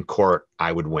knew in court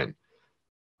I would win.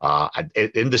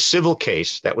 In the civil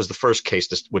case, that was the first case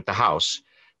with the house,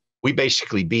 we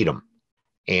basically beat them.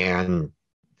 And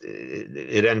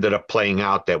it ended up playing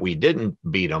out that we didn't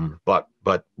beat them, but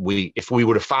if we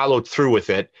would have followed through with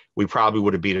it, we probably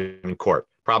would have beat it in court.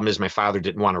 Problem is, my father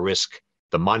didn't want to risk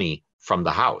the money from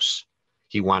the house.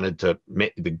 He wanted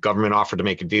the government offered to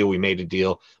make a deal. We made a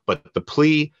deal, but the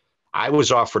plea, I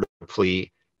was offered a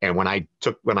plea. And when I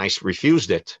refused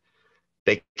it,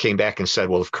 they came back and said,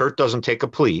 well, if Kurt doesn't take a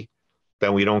plea,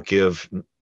 then we don't give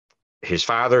his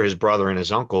father, his brother, and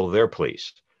his uncle their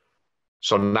pleas.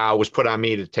 So now it was put on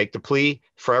me to take the plea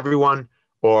for everyone,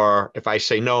 or if I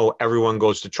say no, everyone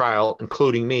goes to trial,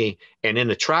 including me. And in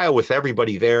the trial with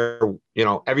everybody there,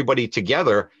 everybody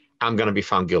together, I'm going to be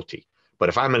found guilty. But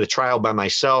if I'm in a trial by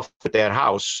myself at that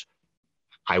house,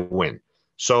 I win.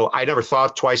 So I never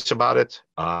thought twice about it.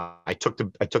 I took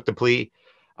the plea.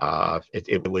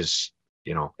 It was,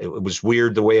 it was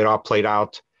weird the way it all played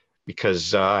out,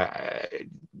 because I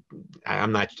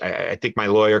think my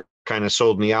lawyer kind of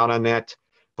sold me out on that,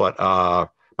 but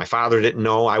my father didn't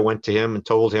know. I went to him and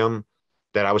told him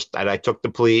that I took the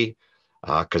plea,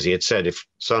 because he had said, if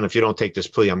you don't take this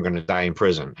plea, I'm going to die in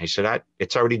prison. I said,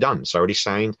 it's already done. It's already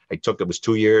signed. It was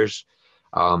 2 years.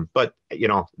 But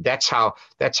that's how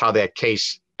that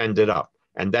case ended up.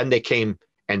 And then they came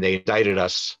and they indicted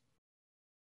us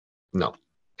No,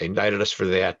 they indicted us for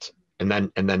that. And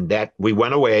then that we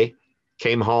went away,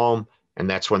 came home, and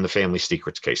that's when the family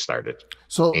secrets case started.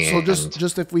 So And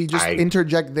just if we just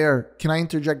interject there, can I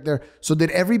interject there? So did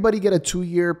everybody get a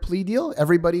 2-year plea deal?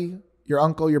 Everybody, your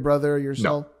uncle, your brother,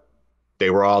 yourself? No, they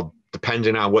were all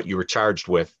dependent on what you were charged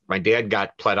with. My dad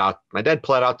pled out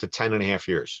to 10 and a half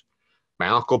years. My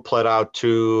uncle pled out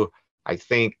to, I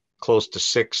think, close to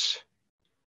 6.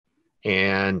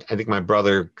 And I think my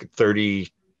brother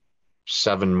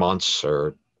 37 months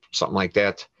or something like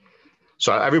that.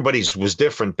 So everybody's was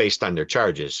different based on their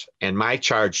charges. And my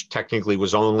charge technically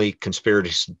was only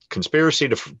conspiracy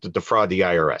to defraud the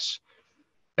IRS.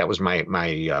 That was my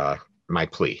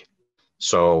plea.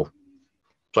 So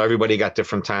everybody got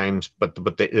different times, but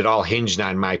it all hinged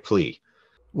on my plea.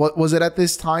 What was it at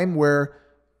this time where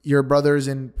your brother's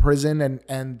in prison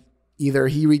and either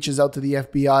he reaches out to the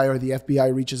FBI or the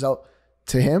FBI reaches out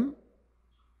to him?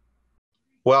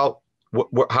 Well,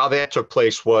 how that took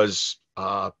place was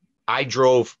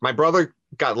my brother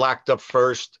got locked up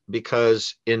first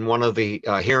because in one of the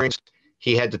hearings,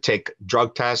 he had to take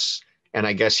drug tests. And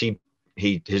I guess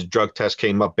his drug test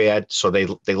came up bad. So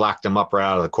they locked him up right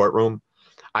out of the courtroom.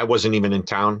 I wasn't even in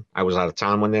town. I was out of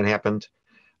town when that happened.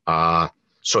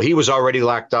 So he was already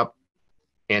locked up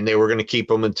and they were going to keep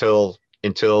him until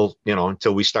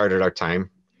we started our time.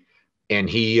 And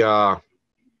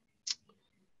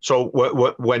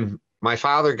when my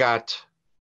father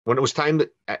when it was time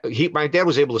that my dad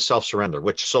was able to self-surrender,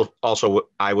 which also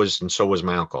I was, and so was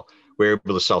my uncle. We were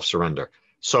able to self-surrender.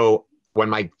 So when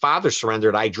my father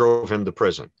surrendered, I drove him to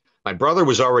prison. My brother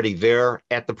was already there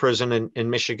at the prison in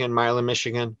Michigan, Milan,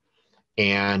 Michigan.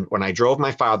 And when I drove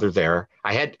my father there,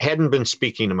 I hadn't been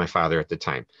speaking to my father at the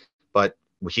time, but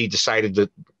he decided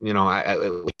that, I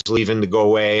was leaving to go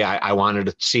away. I wanted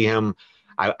to see him.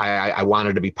 I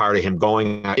wanted to be part of him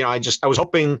going. I was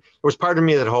hoping, there was part of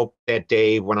me that hoped that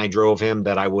day when I drove him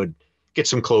that I would get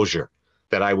some closure,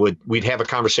 that we'd have a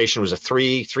conversation. It was a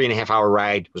 3.5 hour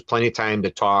ride. It was plenty of time to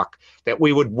talk, that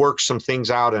we would work some things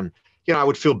out and, I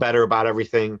would feel better about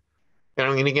everything.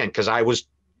 And again, because I was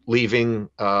leaving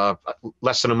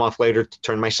less than a month later to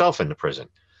turn myself into prison.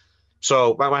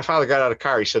 So my father got out of the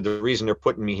car. He said, the reason they're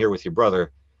putting me here with your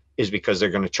brother is because they're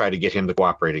going to try to get him to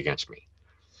cooperate against me.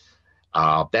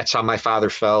 That's how my father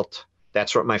felt.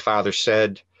 That's what my father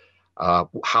said.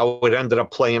 How it ended up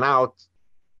playing out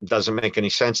doesn't make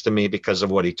any sense to me because of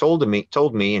what he told me.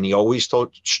 And he always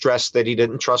stressed that he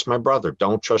didn't trust my brother.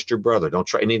 Don't trust your brother. Don't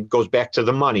try. And it goes back to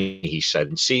the money, he said,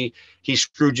 and see, he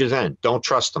screwed you then. Don't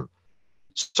trust him.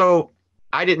 So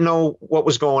I didn't know what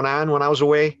was going on when I was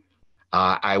away.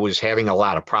 I was having a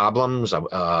lot of problems.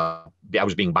 I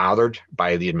was being bothered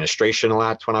by the administration a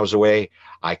lot when I was away.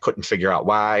 I couldn't figure out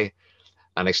why.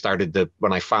 And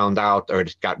when I found out or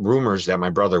got rumors that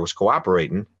my brother was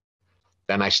cooperating,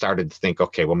 then I started to think,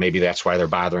 okay, well, maybe that's why they're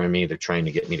bothering me. They're trying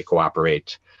to get me to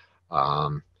cooperate,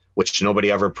 which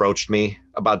nobody ever approached me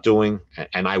about doing.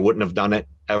 And I wouldn't have done it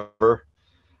ever.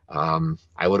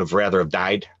 I would have rather have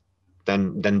died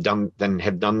than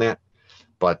have done that.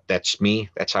 But that's me.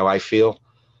 That's how I feel.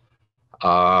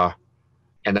 And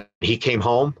then he came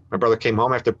home. My brother came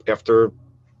home after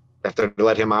I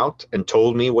let him out and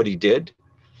told me what he did.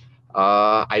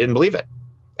 I didn't believe it.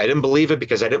 I didn't believe it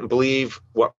because I didn't believe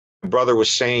what my brother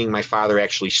was saying my father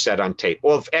actually said on tape.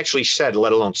 Well, actually said,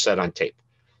 let alone said on tape.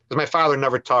 Because my father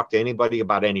never talked to anybody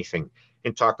about anything. He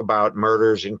didn't talk about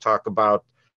murders. He didn't talk about,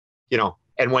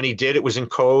 and when he did, it was in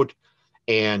code.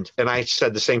 And I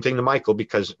said the same thing to Michael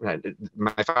because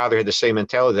my father had the same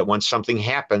mentality that once something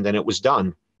happened and it was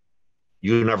done,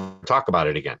 you never talk about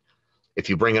it again. If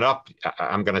you bring it up,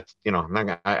 I'm going to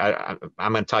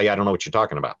tell you, I don't know what you're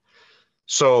talking about.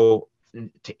 So,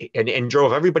 and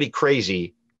drove everybody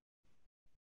crazy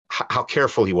how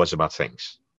careful he was about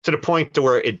things, to the point to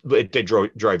where it did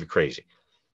drive you crazy.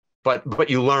 But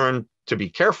you learn to be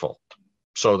careful.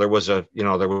 So there was a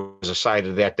side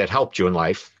of that helped you in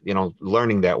life,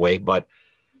 learning that way. But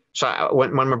so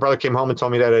when my brother came home and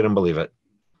told me that, I didn't believe it.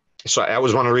 So that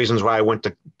was one of the reasons why I went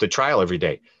to trial every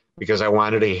day, because I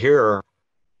wanted to hear,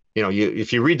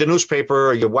 if you read the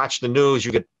newspaper or you watch the news,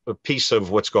 you get a piece of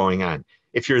what's going on.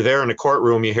 If you're there in the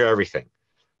courtroom, you hear everything.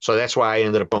 So that's why I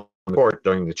ended up on the court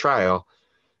during the trial.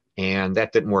 And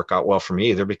that didn't work out well for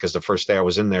me either, because the first day I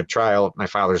was in their trial, my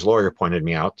father's lawyer pointed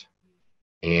me out.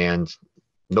 And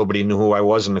nobody knew who I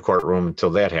was in the courtroom until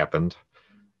that happened.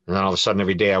 And then all of a sudden,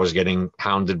 every day I was getting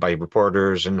hounded by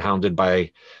reporters and hounded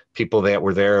by people that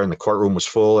were there. And the courtroom was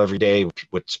full every day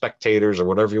with spectators, or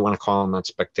whatever you want to call them, not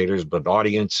spectators, but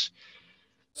audience.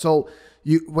 So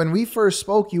when we first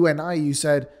spoke, you and I, you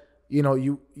said,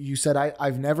 you said,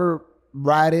 I've never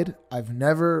ratted. I've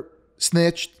never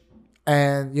snitched.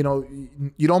 And, you know,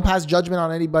 you don't pass judgment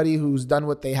on anybody who's done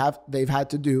what they've had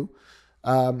to do.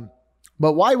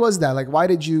 But why was that? Like, why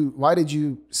did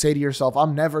you say to yourself,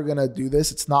 I'm never going to do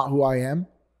this. It's not who I am.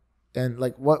 And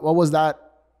like, what was that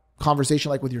conversation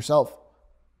like with yourself?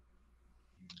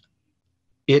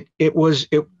 It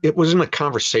wasn't a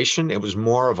conversation. It was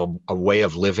more of a way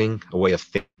of living, a way of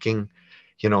thinking,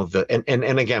 you know,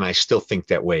 and again, I still think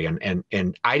that way.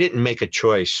 And I didn't make a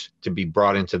choice to be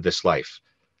brought into this life,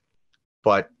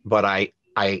 but I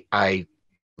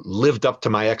lived up to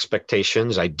my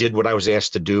expectations. I did what I was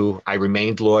asked to do. I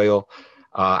remained loyal.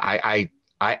 I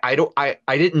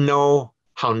didn't know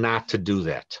how not to do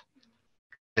that.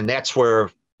 And that's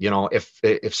where, you know,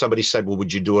 if somebody said, well,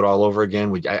 would you do it all over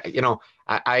again?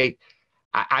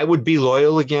 I would be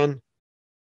loyal again.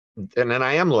 And then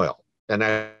I am loyal, and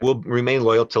I will remain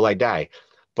loyal till I die.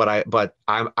 But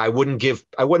I wouldn't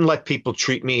let people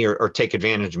treat me or take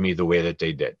advantage of me the way that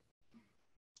they did.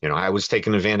 You know, I was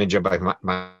taken advantage of by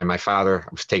my father. I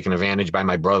was taken advantage by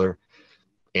my brother.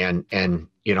 And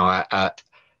you know,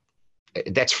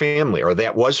 that's family, or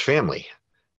that was family.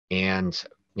 And,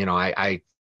 you know, I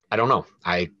don't know.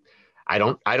 I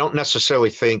don't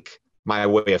necessarily think my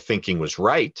way of thinking was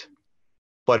right,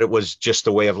 but it was just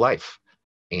a way of life.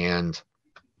 And,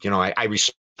 you know, I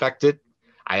respect it.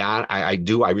 I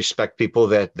do. I respect people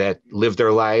that live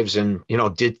their lives and, you know,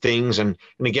 did things. And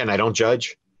again, I don't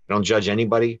judge. I don't judge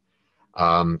anybody.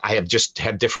 I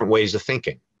have different ways of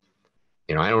thinking.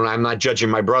 You know, I'm not judging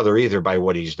my brother either by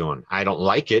what he's doing. I don't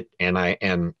like it. And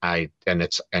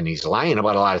he's lying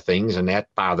about a lot of things, and that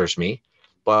bothers me.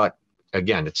 But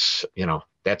again, it's, you know,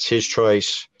 that's his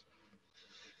choice.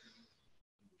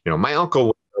 You know, my uncle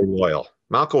was very loyal.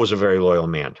 My uncle was a very loyal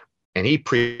man, and he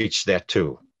preached that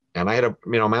too. And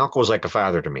my uncle was like a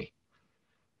father to me.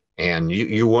 And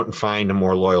you wouldn't find a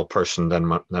more loyal person than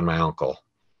my uncle.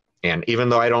 And even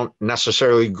though I don't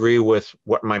necessarily agree with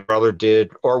what my brother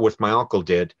did or with my uncle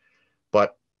did,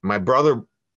 but my brother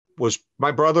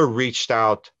reached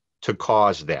out to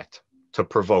cause that, to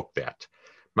provoke that.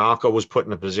 My uncle was put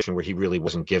in a position where he really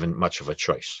wasn't given much of a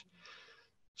choice.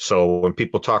 So when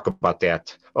people talk about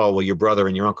that, oh, well, your brother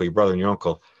and your uncle,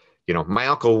 you know, my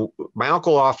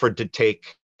uncle offered to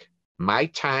take my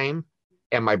time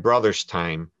and my brother's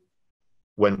time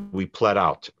when we pled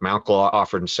out. My uncle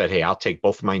offered and said, hey, I'll take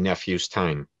both of my nephews'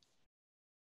 time.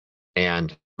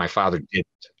 And my father didn't.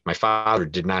 My father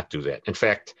did not do that. In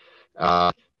fact,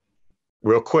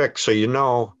 real quick, so you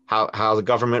know how the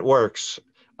government works,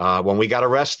 when we got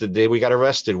arrested,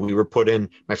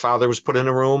 my father was put in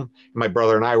a room, and my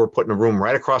brother and I were put in a room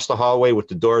right across the hallway with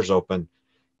the doors open.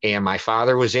 And my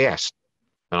father was asked,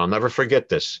 and I'll never forget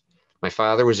this, my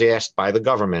father was asked by the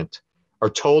government, or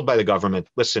told by the government,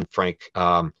 listen, Frank,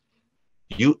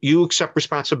 you accept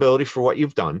responsibility for what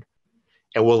you've done,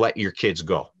 and we'll let your kids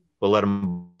go. We'll let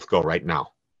them go right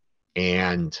now.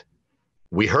 And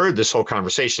we heard this whole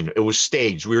conversation. It was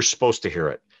staged. We were supposed to hear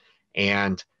it.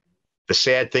 And the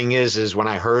sad thing is when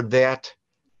I heard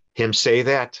him say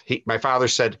that, my father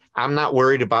said, I'm not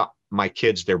worried about my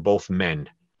kids. They're both men.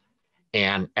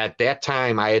 And at that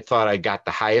time, I had thought I got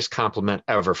the highest compliment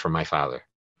ever from my father,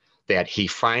 that he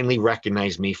finally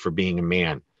recognized me for being a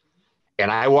man. And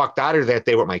I walked out of that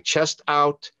day with my chest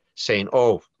out saying,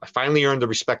 oh, I finally earned the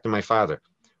respect of my father.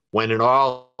 When in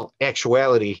all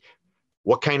actuality,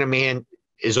 what kind of man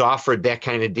is offered that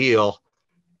kind of deal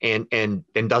and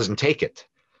doesn't take it?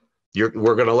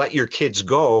 We're going to let your kids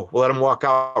go. We'll let them walk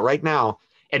out right now.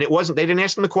 And they didn't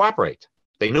ask him to cooperate.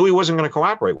 They knew he wasn't going to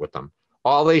cooperate with them.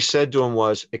 All they said to him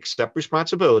was, accept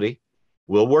responsibility.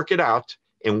 We'll work it out,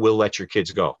 and we'll let your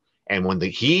kids go. And when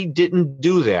he didn't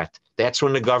do that, that's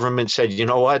when the government said, you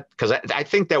know what? Because I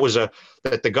think that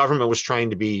the government was trying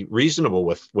to be reasonable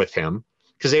with him,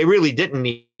 because they really didn't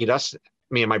need us,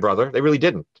 me and my brother. They really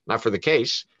didn't, not for the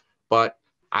case. But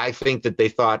I think that they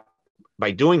thought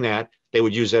by doing that, they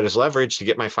would use that as leverage to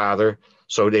get my father,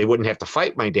 so they wouldn't have to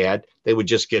fight my dad. They would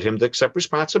just get him to accept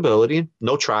responsibility,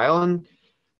 no trial.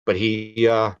 But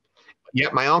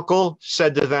my uncle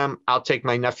said to them, I'll take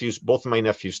both of my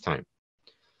nephews' time.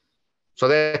 So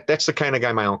that's the kind of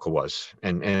guy my uncle was.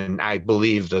 And I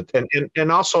believe that,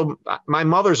 and also my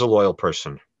mother's a loyal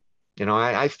person. You know,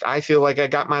 I feel like I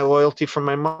got my loyalty from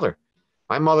my mother.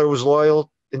 My mother was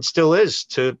loyal and still is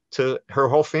to her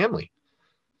whole family.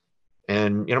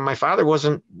 And, you know, my father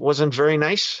wasn't very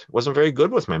nice, wasn't very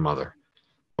good with my mother.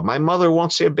 But my mother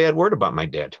won't say a bad word about my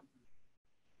dad.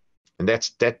 And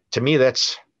to me,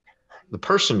 that's the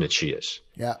person that she is.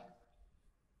 Yeah.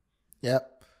 Yeah.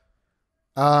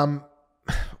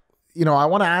 You know, I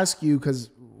want to ask you, because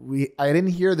I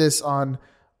didn't hear this on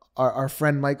our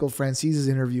friend Michael Francise's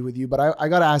interview with you, but I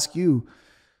got to ask you,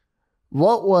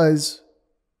 what was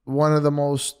one of the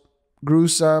most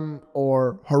gruesome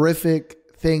or horrific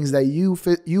things that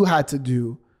you had to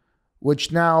do,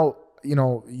 which now,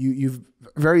 you've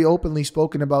very openly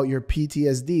spoken about your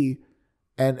PTSD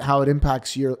and how it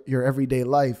impacts your everyday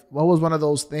life. What was one of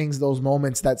those things, those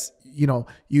moments that's,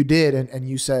 you did and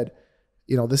you said,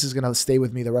 this is going to stay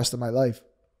with me the rest of my life?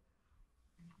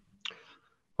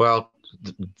 Well,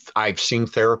 I've seen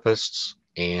therapists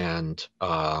and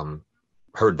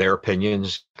heard their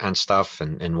opinions on stuff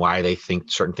and why they think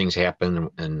certain things happen.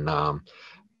 And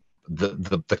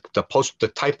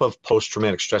the type of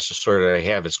post-traumatic stress disorder that I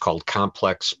have is called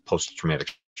complex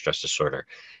post-traumatic stress disorder.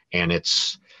 And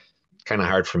it's kind of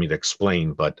hard for me to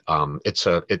explain, but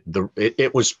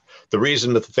it was the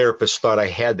reason that the therapist thought I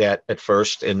had that at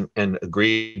first and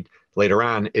agreed later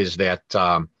on is that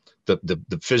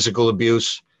the physical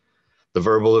abuse, the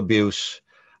verbal abuse.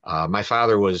 My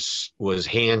father was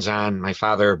hands-on. My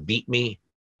father beat me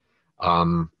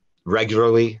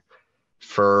regularly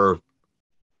for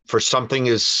something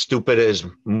as stupid as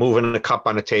moving a cup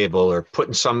on a table or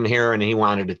putting something here and he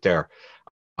wanted it there.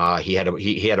 He had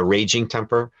a raging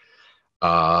temper,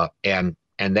 and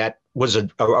that was a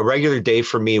regular day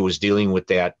for me. Was dealing with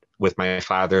that with my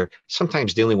father.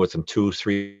 Sometimes dealing with him 2,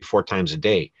 3, 4 times a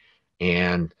day,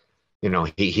 and he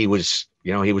was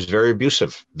very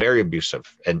abusive,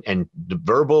 and the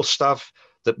verbal stuff,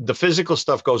 the physical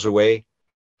stuff goes away.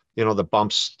 The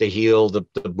bumps, they heal, the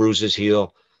bruises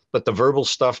heal, but the verbal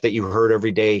stuff that you heard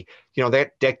every day,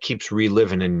 that keeps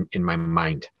reliving in my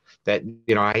mind. That,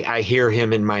 I hear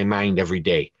him in my mind every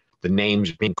day, the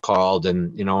names being called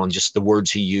and just the words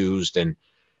he used. And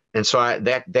so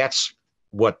that's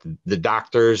what the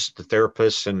doctors, the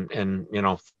therapists and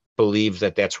believe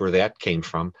that's where that came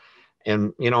from.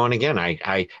 And, and again,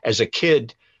 I, as a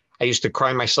kid, I used to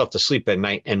cry myself to sleep at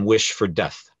night and wish for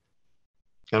death.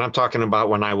 And I'm talking about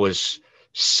when I was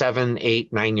 7,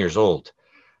 8, 9 years old.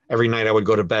 Every night I would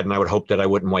go to bed and I would hope that I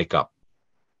wouldn't wake up.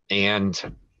 And,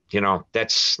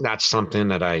 that's not something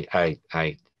that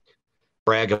I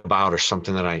brag about or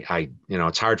something that I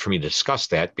it's hard for me to discuss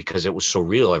that because it was so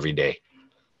real every day.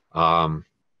 But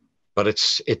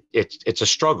it's a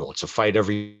struggle. It's a fight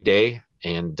every day.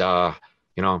 And,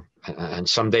 and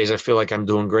some days I feel like I'm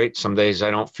doing great. Some days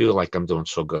I don't feel like I'm doing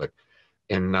so good.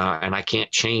 And I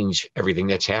can't change everything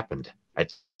that's happened.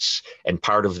 And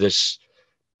part of this,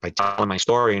 by telling my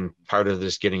story and part of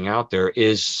this getting out there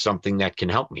is something that can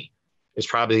help me. It's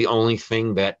probably the only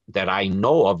thing that I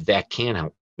know of that can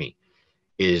help me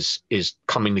is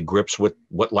coming to grips with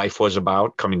what life was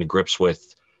about, coming to grips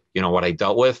with, what I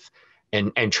dealt with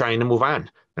and trying to move on.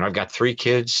 And I've got 3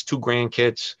 kids, 2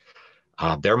 grandkids.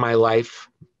 They're my life.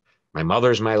 My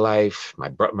mother's my life.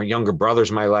 My younger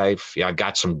brother's my life. Yeah, I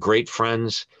got some great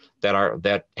friends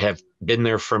that have been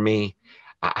there for me.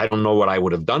 I don't know what I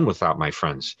would have done without my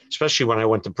friends, especially when I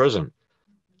went to prison.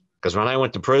 Because when I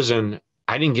went to prison,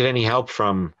 I didn't get any help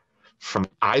from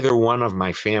either one of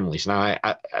my families. Now,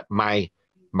 my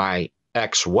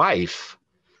ex-wife,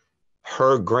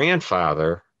 her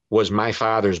grandfather was my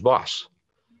father's boss.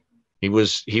 He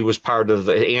was part of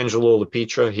the Angelo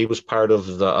LaPietra. He was part of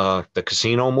the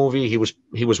Casino movie. He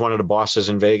was one of the bosses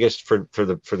in Vegas for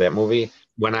that movie.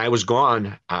 When I was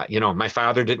gone, my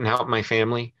father didn't help my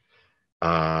family.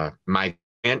 My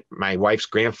wife's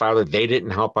grandfather, they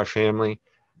didn't help our family.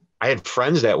 I had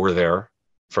friends that were there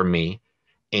for me,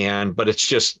 but it's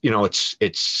just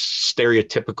it's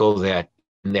stereotypical that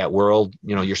in that world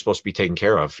you're supposed to be taken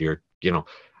care of.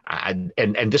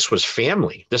 And this was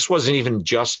family. This wasn't even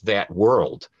just that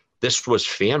world. This was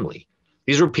family.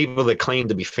 These were people that claimed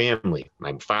to be family.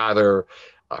 My father,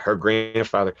 her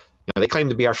grandfather, they claimed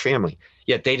to be our family.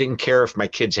 Yet they didn't care if my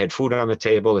kids had food on the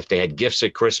table, if they had gifts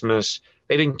at Christmas.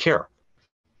 They didn't care.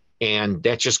 And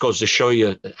that just goes to show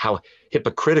you how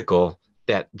hypocritical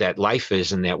that life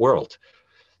is in that world.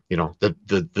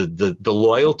 The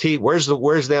loyalty, where's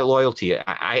that loyalty?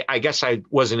 I guess I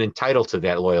wasn't entitled to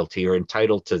that loyalty or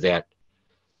entitled to that,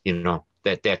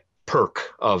 that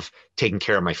perk of taking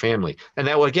care of my family. And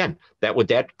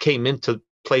that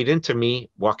played into me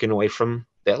walking away from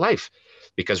that life,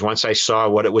 because once I saw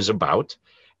what it was about,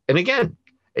 and again,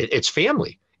 it's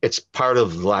family, it's part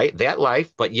of that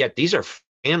life, but yet these are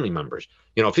family members.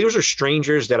 If these are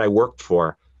strangers that I worked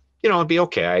for, it'd be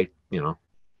okay.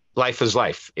 Life is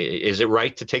life. Is it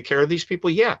right to take care of these people?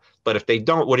 Yeah. But if they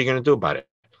don't, what are you going to do about it?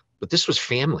 But this was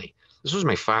family. This was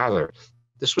my father.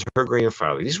 This was her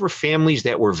grandfather. These were families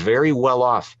that were very well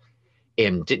off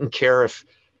and didn't care if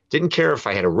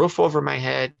I had a roof over my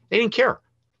head. They didn't care.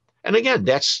 And again,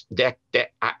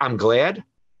 I'm glad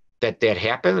that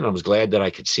happened, and I was glad that I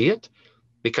could see it,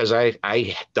 because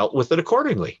I dealt with it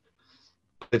accordingly.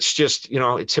 It's just,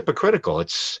 it's hypocritical.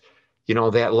 It's,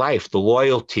 that life, the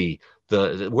loyalty,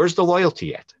 where's the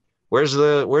loyalty at? Where's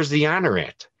the honor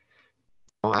at?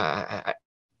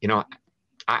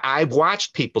 I've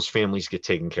watched people's families get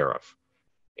taken care of.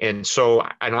 And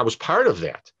I was part of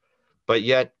that, but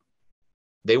yet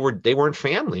they weren't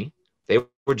family. They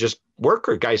were just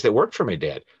guys that worked for my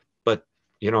dad. But,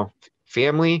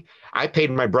 family, I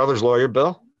paid my brother's lawyer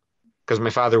bill because my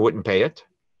father wouldn't pay it,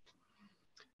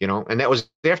 and that was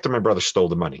after my brother stole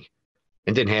the money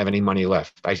and didn't have any money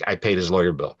left. I paid his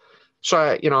lawyer bill. So,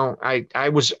 I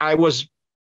was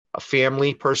a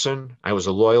family person. I was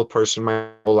a loyal person my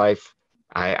whole life.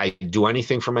 I do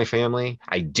anything for my family.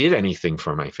 I did anything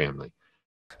for my family.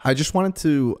 I just wanted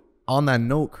to, on that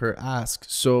note, Kurt, ask,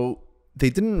 so they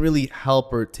didn't really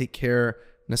help or take care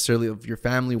necessarily of your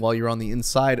family while you're on the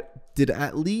inside. Did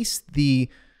at least the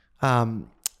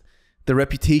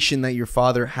reputation that your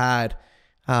father had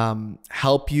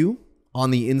help you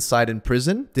on the inside in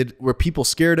prison? Were people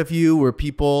scared of you?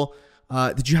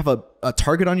 Did you have a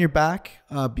target on your back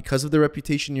because of the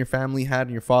reputation your family had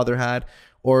and your father had?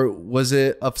 Or was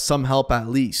it of some help at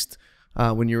least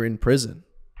when you were in prison?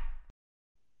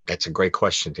 That's a great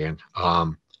question, Dan.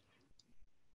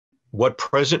 What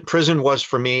prison was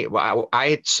for me, I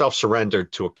had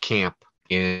self-surrendered to a camp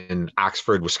in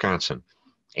Oxford, Wisconsin.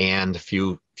 And if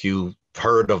you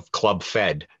heard of Club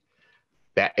Fed,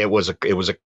 that it was a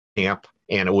camp,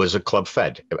 and it was a Club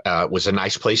Fed. It was a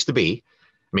nice place to be.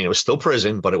 I mean, it was still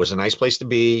prison, but it was a nice place to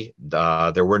be.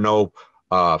 There were no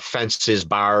fences,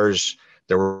 bars.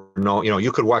 There were no,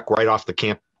 you could walk right off the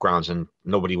campgrounds and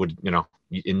nobody would,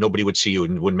 nobody would see you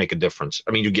and it wouldn't make a difference.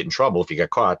 I mean, you'd get in trouble if you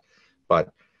got caught,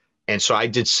 and so I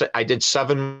did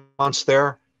 7 months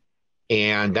there,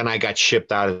 and then I got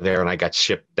shipped out of there, and I got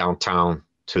shipped downtown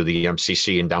to the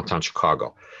MCC in downtown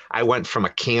Chicago. I went from a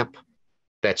camp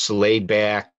that's laid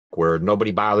back where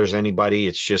nobody bothers anybody.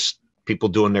 It's just people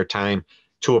doing their time,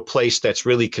 to a place that's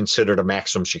really considered a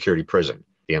maximum security prison,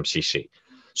 the MCC.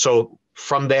 So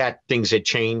from that, things had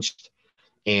changed.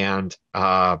 And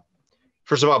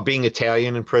first of all, being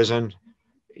Italian in prison,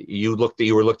 you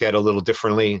were looked at a little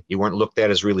differently. You weren't looked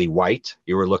at as really white.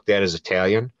 You were looked at as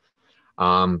Italian.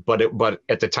 But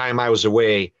at the time I was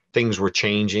away, things were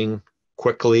changing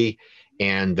quickly,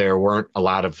 and there weren't a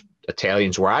lot of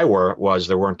Italians where I was.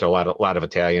 There weren't a lot of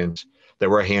Italians. There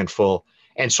were a handful.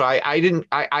 And so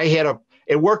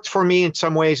it worked for me in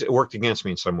some ways. It worked against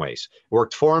me in some ways. It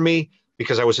worked for me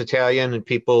because I was Italian and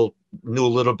people knew a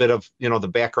little bit of, the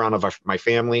background of my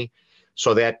family.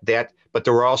 So but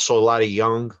there were also a lot of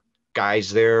young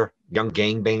guys there, young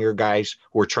gangbanger guys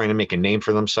who were trying to make a name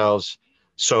for themselves.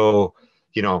 So,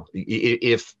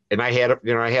 I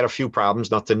had a few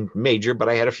problems, nothing major, but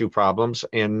I had a few problems.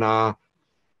 And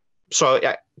so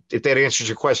if that answers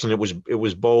your question, it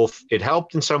was both. It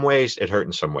helped in some ways. It hurt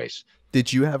in some ways.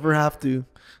 Did you ever have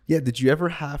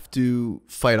to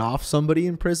fight off somebody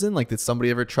in prison? Like, did somebody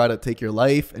ever try to take your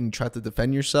life and you tried to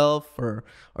defend yourself, or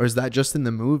is that just in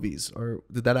the movies, or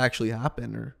did that actually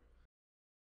happen? Or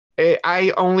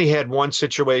I only had one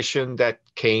situation that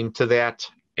came to that,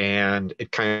 and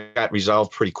it kind of got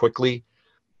resolved pretty quickly,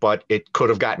 but it could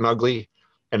have gotten ugly.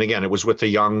 And again, it was with a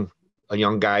young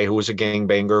guy who was a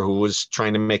gangbanger who was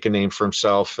trying to make a name for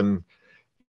himself. And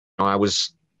I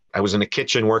was in the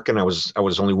kitchen working. I was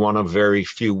only one of very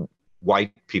few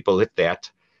white people at that.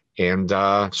 And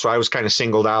so I was kind of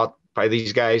singled out by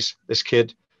these guys, this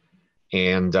kid.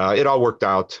 And it all worked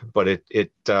out, but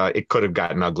it could have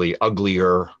gotten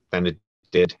uglier than it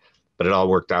did, but it all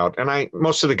worked out. And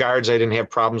most of the guards I didn't have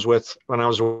problems with when I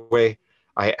was away.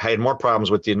 I had more problems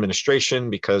with the administration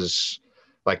because,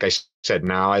 like I said,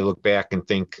 now I look back and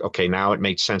think, okay, now it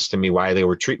made sense to me why they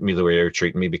were treating me the way they were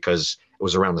treating me, because it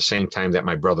was around the same time that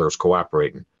my brother was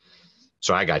cooperating.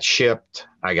 So I got shipped.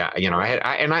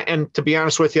 And to be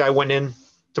honest with you, I went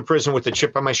into prison with a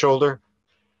chip on my shoulder.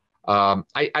 I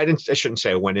shouldn't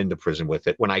say I went into prison with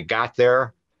it. When I got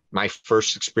there, my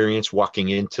first experience walking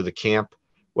into the camp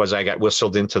was I got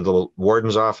whistled into the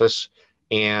warden's office.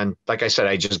 And like I said,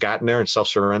 I just got in there and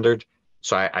self-surrendered.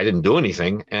 So I didn't do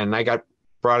anything. And I got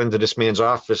brought into this man's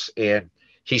office, and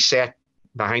he sat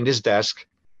behind his desk,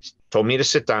 told me to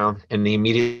sit down, and he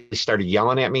immediately started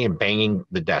yelling at me and banging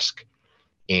the desk.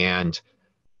 And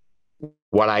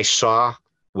what I saw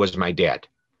was my dad.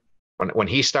 When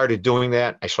he started doing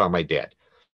that, I saw my dad.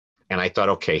 And I thought,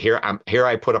 okay, here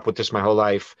I put up with this my whole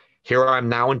life. Here I'm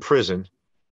now in prison.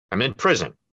 I'm in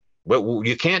prison. Well,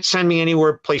 you can't send me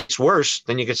anywhere place worse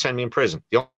than you could send me in prison.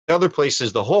 The other place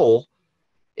is the hole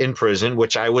in prison,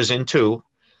 which I was in too.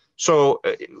 So,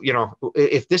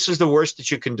 if this is the worst that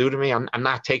you can do to me, I'm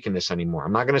not taking this anymore.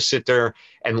 I'm not going to sit there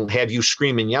and have you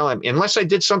scream and yell at me unless I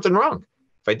did something wrong.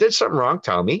 If I did something wrong,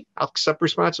 tell me. I'll accept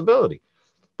responsibility.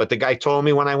 But the guy told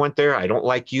me when I went there, I don't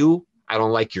like you. I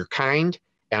don't like your kind.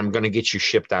 And I'm going to get you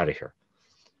shipped out of here.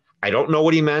 I don't know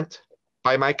what he meant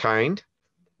by my kind,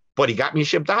 but he got me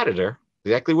shipped out of there.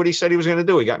 Exactly what he said he was going to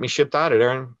do. He got me shipped out of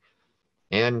there.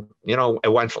 And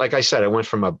it went, like I said, I went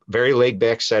from a very laid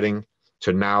back setting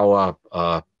to now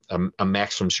a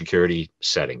maximum security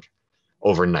setting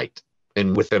overnight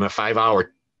and within a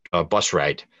 5-hour bus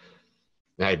ride.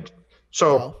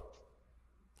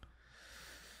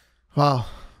 Wow.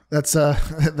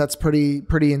 That's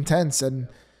pretty intense. And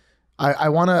I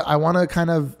wanna kind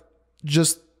of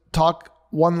just talk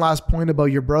one last point about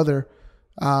your brother.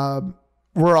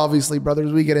 We're obviously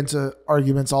brothers. We get into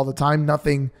arguments all the time.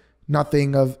 Nothing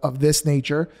of this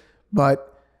nature. But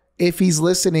if he's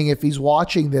listening, if he's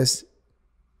watching this,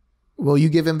 will you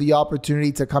give him the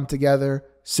opportunity to come together,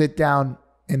 sit down,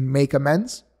 and make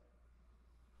amends?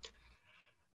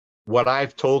 What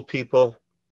I've told people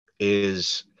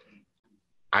is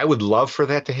I would love for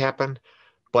that to happen,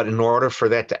 but in order for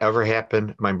that to ever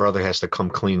happen, my brother has to come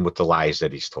clean with the lies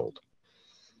that he's told.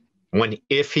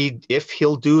 If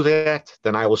he'll do that,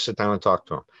 then I will sit down and talk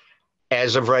to him.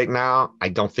 As of right now, I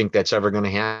don't think that's ever going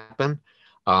to happen.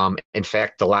 In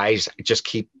fact, the lies just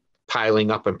keep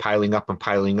piling up and piling up and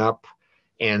piling up,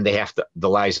 and the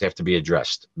lies have to be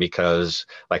addressed because,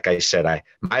 like I said,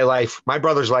 my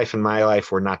brother's life and my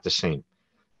life were not the same.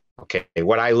 Okay,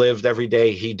 what I lived every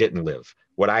day, he didn't live.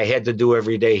 What I had to do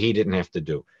every day, he didn't have to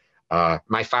do.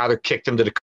 My father kicked him to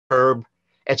the curb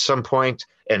at some point,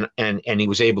 and he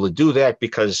was able to do that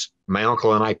because my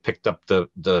uncle and I picked up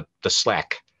the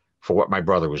slack for what my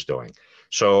brother was doing.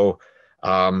 So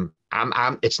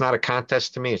it's not a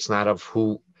contest to me. It's not of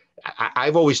who.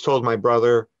 I've always told my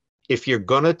brother, if you're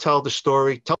gonna tell the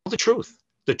story, tell the truth.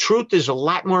 The truth is a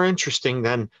lot more interesting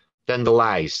than the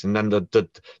lies and then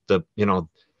the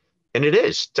and it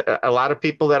is. A lot of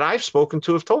people that I've spoken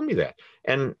to have told me that.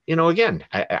 And again,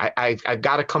 I've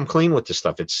got to come clean with this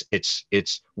stuff.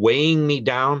 It's weighing me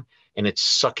down and it's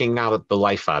sucking out the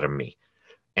life out of me,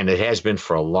 and it has been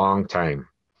for a long time.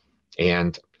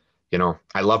 And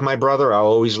I love my brother. I'll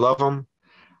always love him.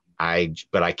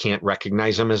 But I can't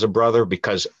recognize him as a brother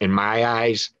because in my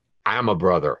eyes, I'm a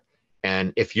brother.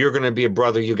 And if you're going to be a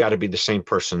brother, you got to be the same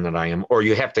person that I am, or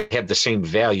you have to have the same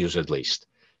values at least.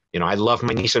 I love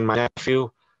my niece and my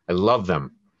nephew. I love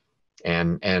them.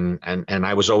 And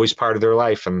I was always part of their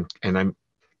life, and I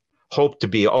hope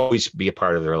to always be a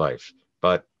part of their life.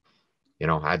 But,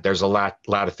 there's a lot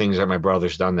of things that my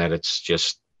brother's done that it's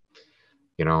just,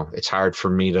 it's hard for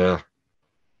me to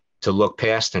look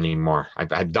past anymore.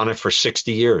 I've done it for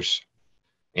 60 years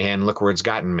and look where it's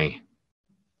gotten me.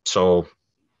 So,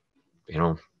 I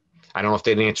don't know if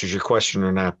that answers your question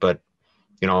or not, but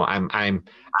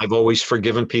I've always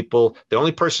forgiven people. The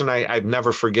only person I've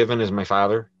never forgiven is my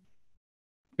father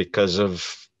because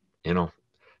of,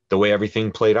 the way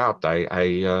everything played out.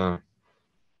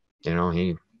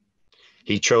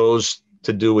 He chose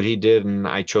to do what he did and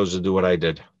I chose to do what I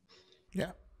did.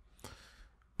 Yeah.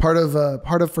 Part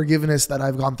of forgiveness that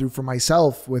I've gone through for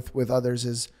myself with others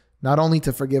is not only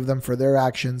to forgive them for their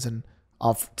actions and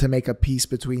to make a peace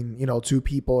between, two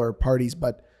people or parties,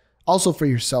 but also for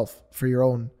yourself, for your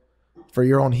own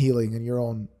healing and your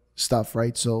own stuff.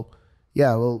 Right. So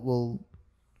yeah, we'll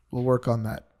work on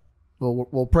that.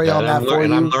 We'll pray on that for you.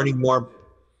 And I'm learning more.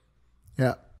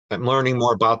 Yeah. I'm learning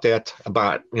more about that,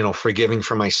 about, forgiving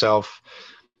for myself,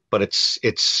 but it's,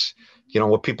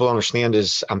 what people understand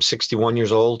is I'm 61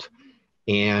 years old,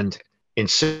 and in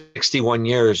 61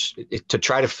 years, to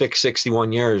try to fix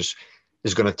 61 years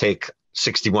is going to take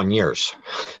 61 years.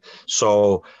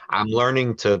 So I'm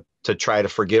learning to try to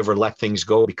forgive or let things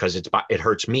go because it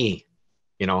hurts me,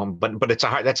 but that's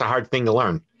a hard thing to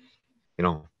learn,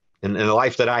 in the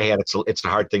life that I had, it's a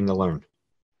hard thing to learn.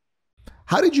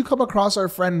 How did you come across our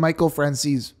friend Michael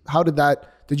Francis?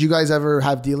 Did you guys ever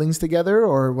have dealings together,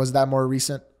 or was that more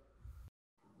recent?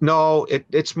 No,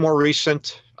 it's more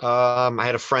recent. I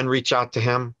had a friend reach out to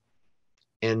him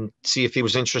and see if he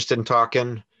was interested in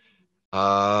talking.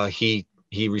 He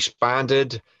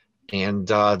responded, and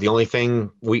the only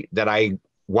thing that I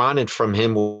wanted from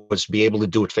him was be able to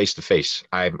do it face to face.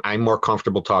 I'm more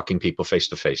comfortable talking people face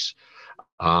to face.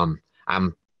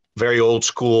 I'm very old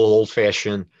school, old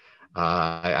fashioned.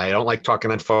 I don't like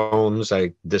talking on phones.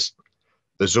 The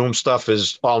Zoom stuff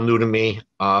is all new to me.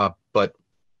 But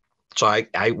So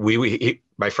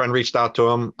my friend reached out to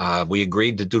him. We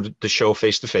agreed to do the show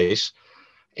face to face,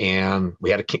 and we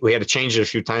had to change it a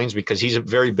few times because he's a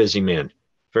very busy man,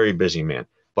 very busy man.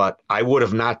 But I would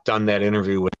have not done that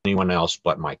interview with anyone else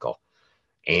but Michael.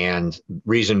 And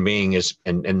reason being is,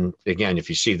 and again, if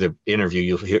you see the interview,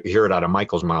 you'll hear it out of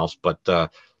Michael's mouth, but the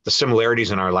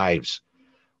similarities in our lives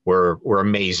were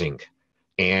amazing.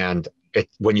 And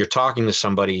when you're talking to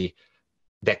somebody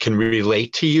that can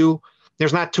relate to you,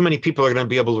 there's not too many people are going to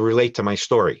be able to relate to my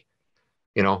story,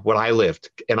 what I lived.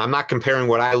 And I'm not comparing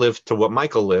what I lived to what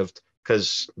Michael lived,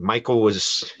 because Michael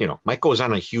was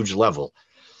on a huge level.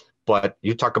 But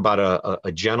you talk about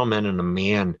a gentleman and a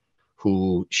man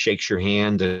who shakes your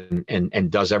hand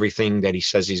and does everything that he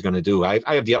says he's going to do. I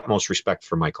have the utmost respect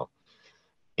for Michael.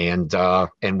 And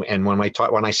when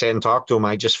I sat and talked to him,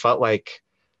 I just felt like,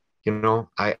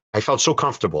 I felt so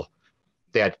comfortable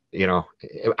that,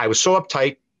 I was so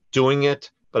uptight doing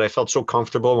it, but I felt so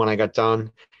comfortable when I got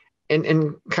done.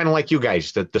 And kind of like you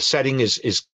guys, the setting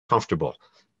is comfortable.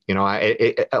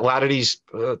 A lot of these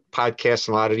podcasts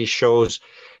and a lot of these shows,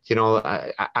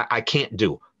 I can't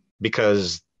do,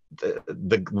 because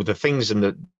the things and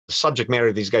the subject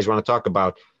matter these guys want to talk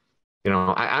about,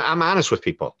 I'm honest with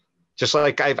people, just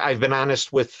like I've been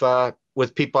honest with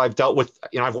people I've dealt with.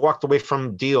 I've walked away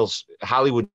from deals,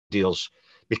 Hollywood deals,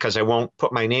 because I won't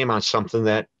put my name on something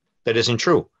that isn't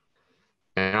true.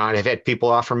 And I've had people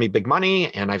offer me big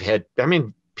money, and I've had,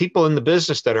 people in the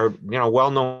business that are,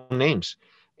 well-known names.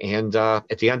 And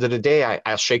at the end of the day,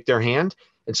 I'll shake their hand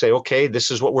and say, okay, this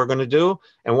is what we're going to do.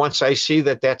 And once I see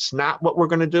that that's not what we're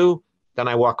going to do, then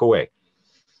I walk away,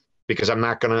 because I'm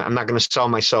not going to sell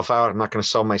myself out. I'm not going to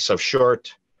sell myself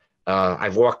short.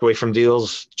 I've walked away from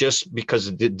deals just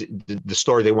because the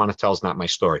story they want to tell is not my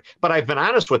story. But I've been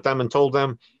honest with them and told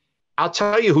them, I'll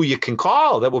tell you who you can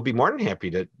call that will be more than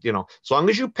happy to, as long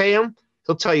as you pay him,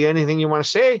 he'll tell you anything you want to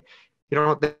say.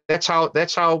 That's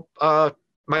how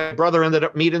my brother ended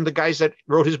up meeting the guys that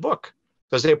wrote his book,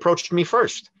 because they approached me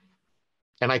first.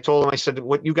 And I told them, I said,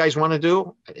 what you guys want to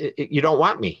do, you don't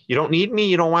want me. You don't need me.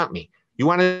 You don't want me. You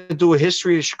want to do a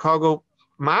history of the Chicago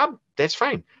mob? That's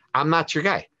fine. I'm not your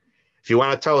guy. If you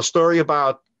want to tell a story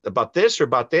about this or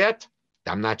about that,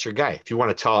 I'm not your guy. If you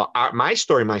want to tell my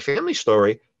story, my family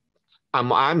story,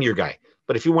 I'm your guy.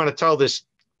 But if you want to tell this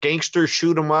gangster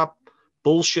shoot 'em up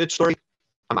bullshit story,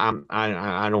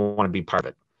 I don't want to be part of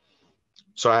it.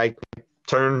 So I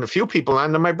turned a few people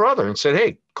on to my brother and said,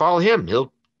 hey, call him.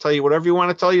 He'll tell you whatever you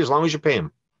want to tell you as long as you pay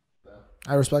him.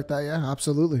 I respect that. Yeah,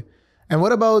 absolutely. And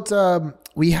what about,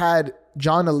 we had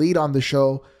John Alite on the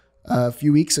show a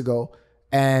few weeks ago,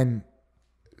 and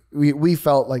we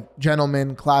felt like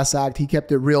gentleman, class act. He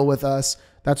kept it real with us.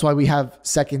 That's why we have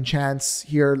Second Chance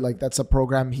here. Like, that's a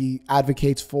program he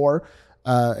advocates for.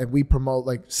 And we promote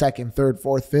like second, third,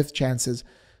 fourth, fifth chances.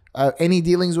 Any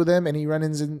dealings with him? Any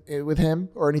run-ins with him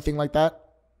or anything like that?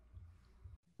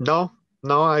 No.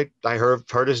 I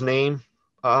heard his name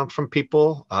from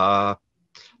people.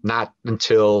 Not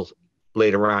until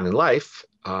later on in life,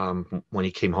 when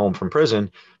he came home from prison.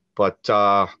 But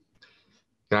I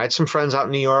had some friends out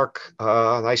in New York.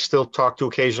 I still talk to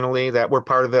occasionally that were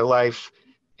part of that life.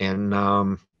 And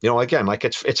again, like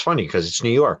it's funny because it's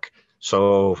New York.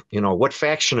 So what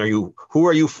faction are you? Who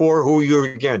are you for? Who are you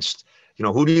against?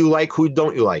 Who do you like? Who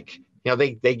don't you like?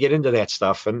 They get into that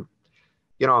stuff. And,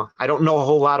 I don't know a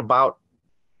whole lot about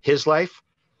his life.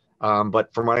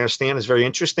 But from what I understand, it's very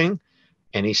interesting.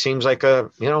 And he seems like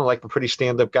a pretty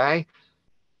stand-up guy.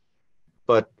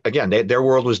 But again, their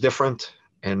world was different.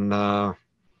 And I'm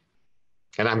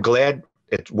glad.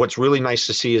 What's really nice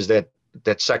to see is that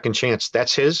Second Chance,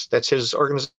 that's his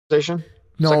organization.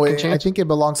 No, I think it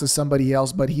belongs to somebody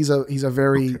else, but he's a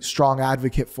very strong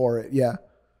advocate for it. Yeah.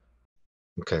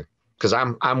 Okay. Because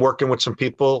I'm working with some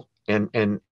people,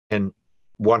 and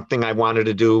one thing I wanted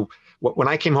to do when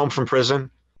I came home from prison,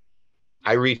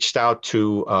 I reached out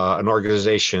to an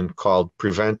organization called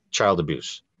Prevent Child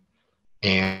Abuse,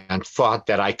 and thought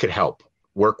that I could help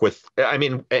work with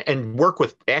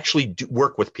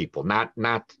people, not,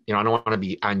 I don't want to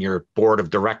be on your board of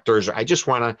directors. I just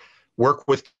want to work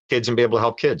with kids and be able to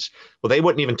help kids. Well, they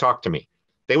wouldn't even talk to me.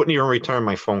 They wouldn't even return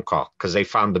my phone call because they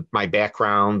found my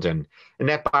background, and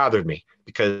that bothered me,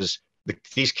 because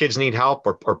these kids need help,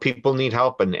 or people need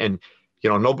help. And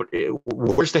nobody,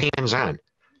 where's the hands-on?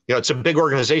 It's a big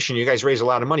organization. You guys raise a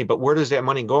lot of money, but where does that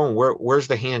money go? And where's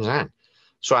the hands-on?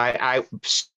 So I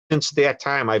since that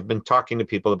time, I've been talking to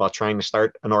people about trying to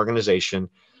start an organization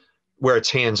where it's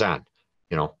hands-on.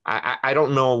 I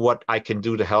don't know what I can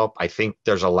do to help. I think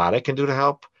there's a lot I can do to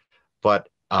help, but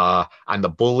on the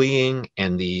bullying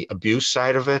and the abuse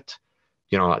side of it,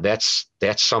 you know, that's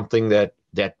something that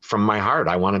from my heart,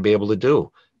 I want to be able to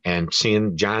do. And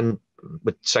seeing John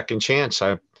with Second Chance,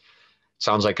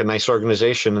 sounds like a nice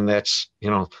organization. And that's, you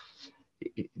know,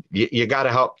 you got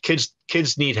to help kids.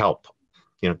 Kids need help,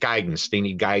 you know, guidance. They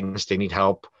need guidance. They need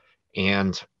help.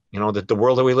 And, you know, the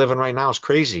world that we live in right now is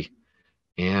crazy.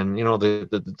 And, you know,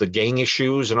 the gang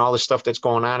issues and all the stuff that's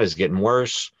going on is getting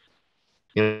worse.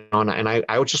 You know, and I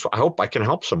hope I can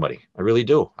help somebody. I really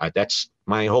do. That's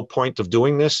my whole point of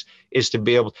doing this, is to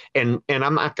be able, and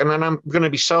I'm going to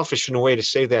be selfish in a way to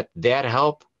say that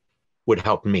help would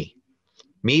help me.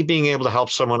 Me being able to help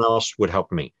someone else would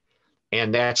help me.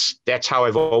 And that's how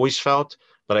I've always felt,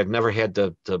 but I've never had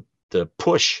the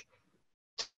push,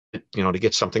 you know, to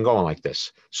get something going like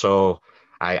this. So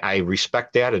I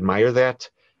respect that, admire that,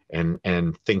 and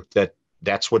think that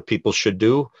that's what people should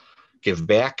do. Give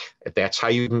back. If that's how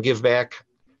you can give back,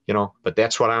 you know, but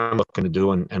that's what I'm looking to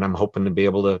do. And I'm hoping to be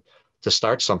able to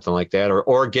start something like that,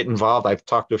 or get involved. I've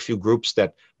talked to a few groups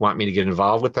that want me to get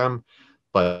involved with them,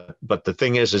 but the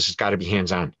thing is it's got to be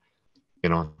hands-on, you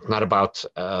know, not about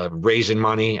raising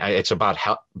money. It's about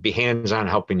be hands-on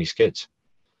helping these kids.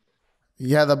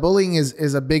 Yeah, the bullying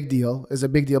is a big deal,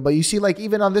 But you see, like,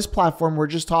 even on this platform, we're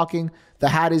just talking, the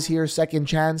hat is here, Second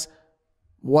Chance.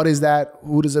 What is that?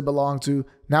 Who does it belong to?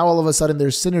 Now, all of a sudden,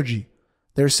 there's synergy.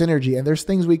 And there's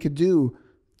things we could do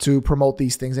to promote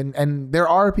these things. And there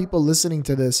are people listening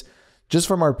to this just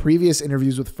from our previous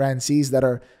interviews with Francis that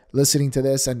are listening to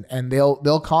this, and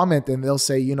they'll comment and they'll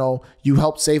say, you know, you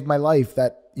helped save my life,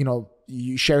 that, you know,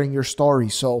 you sharing your story.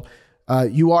 So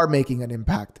you are making an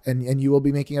impact, and you will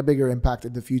be making a bigger impact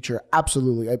in the future.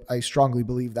 Absolutely. I strongly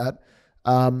believe that.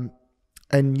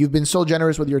 And you've been so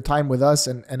generous with your time with us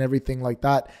and everything like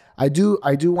that. I do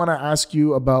want to ask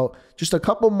you about just a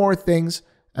couple more things,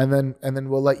 and then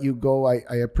we'll let you go.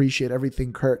 I appreciate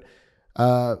everything, Kurt.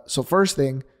 So first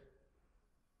thing,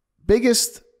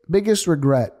 biggest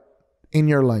regret in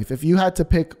your life. If you had to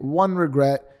pick one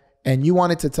regret and you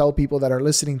wanted to tell people that are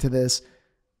listening to this,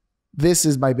 this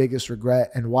is my biggest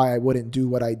regret and why I wouldn't do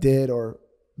what I did or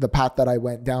the path that I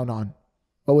went down on,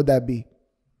 what would that be?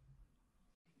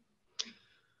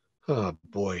 Oh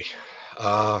boy.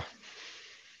 I've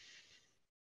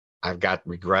got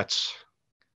regrets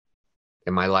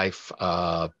in my life.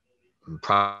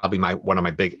 Probably one of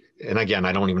my big, and again,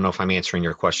 I don't even know if I'm answering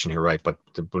your question here right, but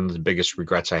one of the biggest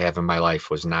regrets I have in my life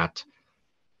was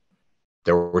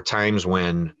there were times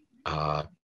when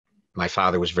my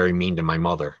father was very mean to my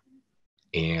mother.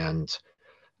 And,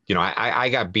 you know, I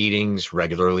got beatings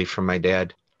regularly from my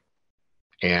dad.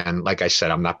 And like I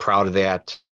said, I'm not proud of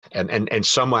that. And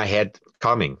some I had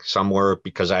coming. Some were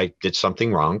because I did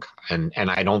something wrong. And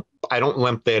I don't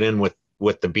lump that in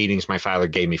with the beatings my father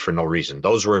gave me for no reason.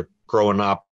 Those were growing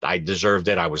up. I deserved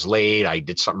it. I was late. I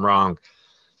did something wrong.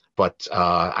 But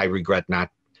I regret not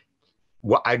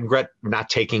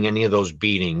taking any of those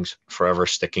beatings, forever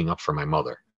sticking up for my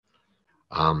mother.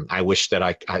 I wish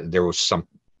that there was some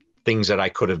things that I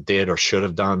could have did or should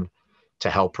have done to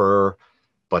help her,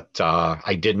 but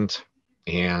I didn't.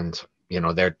 And, you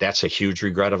know, that's a huge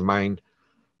regret of mine.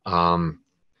 You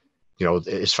know,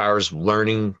 as far as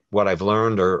learning what I've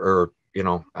learned, or you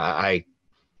know, I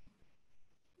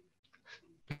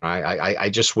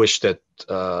just wish that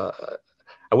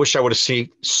I wish I would have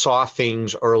saw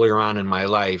things earlier on in my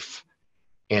life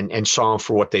and saw them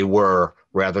for what they were,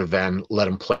 rather than let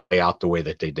them play out the way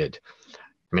that they did.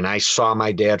 I mean, I saw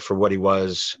my dad for what he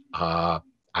was.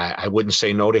 I wouldn't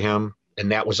say no to him,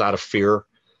 and that was out of fear.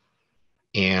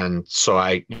 And so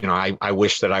I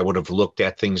wish that I would have looked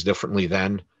at things differently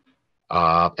then.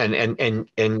 And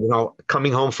you know,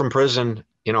 coming home from prison,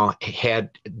 you know, had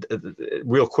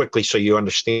real quickly, so you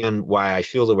understand why I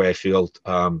feel the way I feel.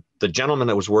 The gentleman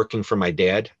that was working for my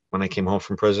dad when I came home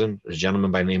from prison was a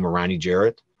gentleman by the name of Ronnie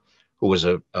Jarrett, who was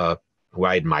who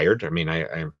I admired. I mean,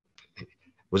 I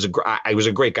was a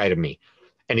great guy to me,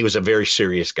 and he was a very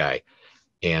serious guy.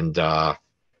 And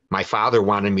my father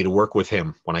wanted me to work with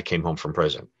him when I came home from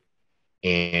prison,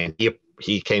 and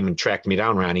he came and tracked me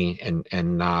down, Ronnie,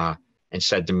 and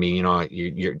said to me, you know,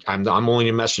 I'm only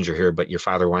a messenger here, but your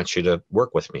father wants you to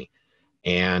work with me.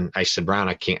 And I said, Ron,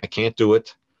 I can't do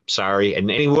it. Sorry. And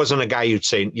he wasn't a guy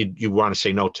you'd want to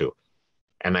say no to.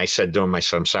 And I said to him, I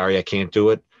said, I'm sorry, I can't do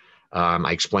it.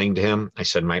 I explained to him, I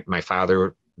said, my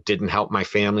father didn't help my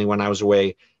family when I was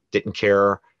away, didn't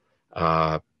care.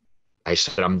 I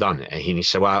said, I'm done. And he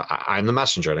said, well, I'm the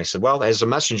messenger. And I said, well, as a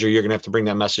messenger, you're going to have to bring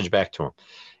that message back to him.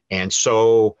 And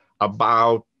so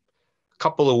about a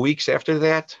couple of weeks after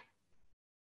that,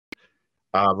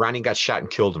 Ronnie got shot and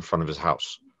killed in front of his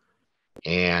house.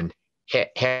 And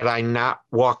had I not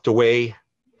walked away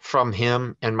from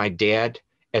him and my dad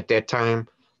at that time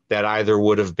that either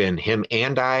would have been him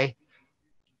and I,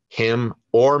 him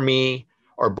or me,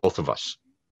 or both of us.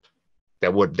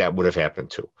 That would have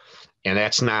happened too. And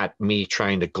that's not me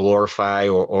trying to glorify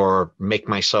or make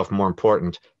myself more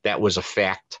important. That was a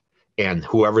fact. And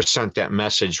whoever sent that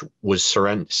message was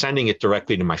sending it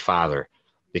directly to my father,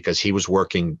 because he was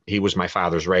my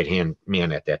father's right-hand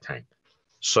man at that time.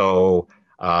 So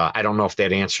I don't know if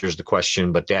that answers the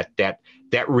question, but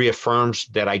that reaffirms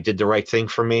that I did the right thing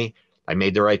for me. I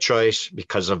made the right choice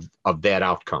because of that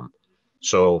outcome.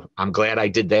 So I'm glad I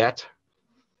did that.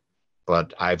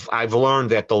 But I've learned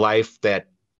that the life that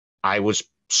I was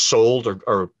sold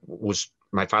or was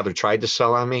my father tried to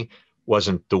sell on me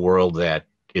wasn't the world that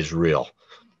is real.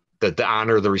 The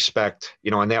honor, the respect,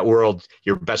 in that world,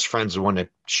 your best friend's the one that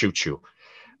shoots you.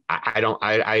 I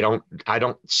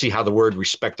don't see how the word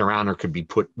respect or honor could be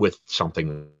put with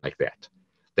something like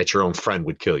that your own friend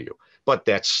would kill you. But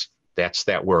that's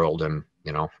that world. And,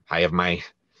 I have my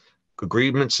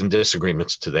agreements and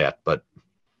disagreements to that, but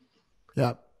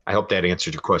yeah, I hope that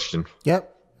answered your question.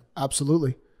 Yep,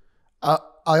 absolutely.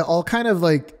 I'll kind of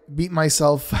like beat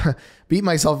myself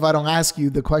if I don't ask you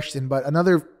the question, but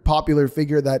another popular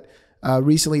figure that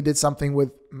recently did something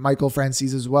with Michael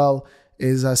Francis as well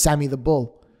is Sammy the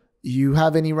Bull. You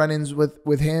have any run-ins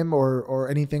with him or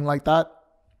anything like that?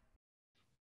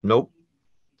 Nope.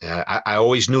 I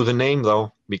always knew the name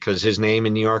though, because his name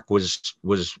in New York was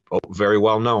very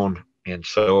well known. And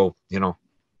so,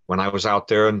 when I was out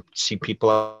there and see people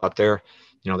out there,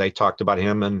 they talked about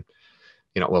him and,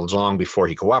 it was long before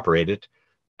he cooperated,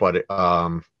 but,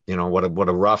 what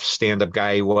a rough stand-up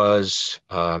guy he was.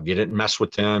 You didn't mess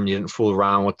with him. You didn't fool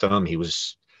around with him.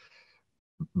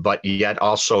 But yet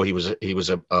also he was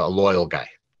a loyal guy.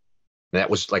 That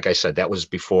was, like I said, that was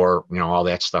before, all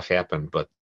that stuff happened, but,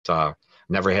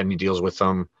 never had any deals with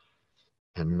him.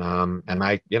 And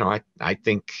I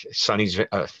think Sammy's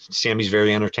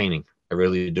very entertaining. I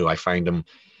really do. I find him,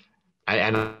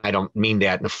 and I don't mean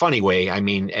that in a funny way. I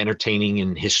mean entertaining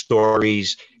in his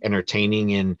stories, entertaining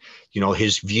in,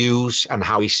 his views on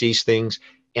how he sees things.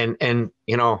 And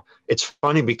it's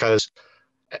funny because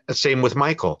same with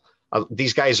Michael.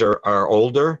 These guys are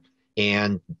older,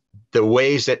 and the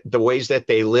ways that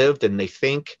they lived and they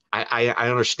think, I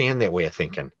understand that way of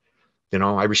thinking.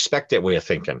 I respect that way of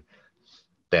thinking.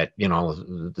 That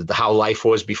how life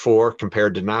was before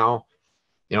compared to now.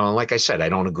 And like I said, I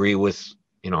don't agree with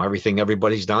everything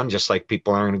everybody's done, just like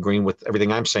people aren't agreeing with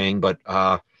everything I'm saying. But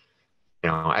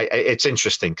it's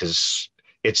interesting because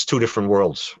it's two different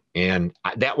worlds, and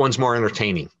that one's more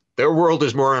entertaining. Their world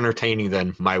is more entertaining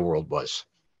than my world was,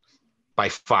 by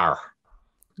far.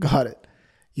 Got it.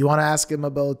 You want to ask him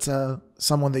about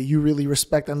someone that you really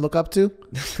respect and look up to?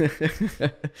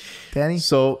 Danny?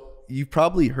 So you've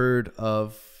probably heard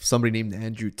of somebody named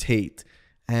Andrew Tate,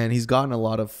 and he's gotten a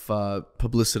lot of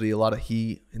publicity, a lot of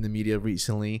heat in the media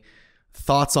recently.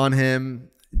 Thoughts on him?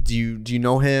 Do you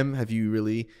know him? Have you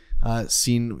really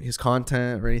seen his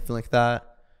content or anything like that?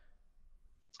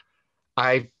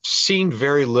 I've seen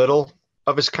very little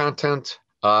of his content.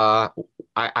 I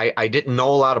didn't know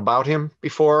a lot about him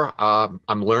before.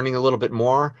 I'm learning a little bit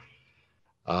more.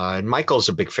 And Michael's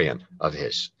a big fan of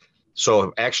his.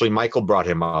 So actually Michael brought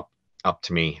him up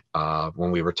to me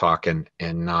when we were talking.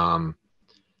 And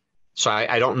so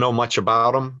I don't know much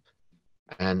about him.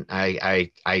 And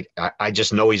I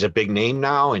just know he's a big name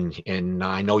now, and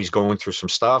I know he's going through some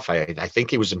stuff. I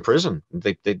think he was in prison.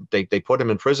 They put him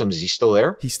in prison. Is he still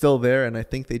there? He's still there, and I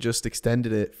think they just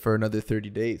extended it for another 30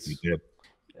 days.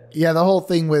 Yeah, the whole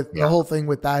thing with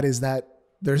that is that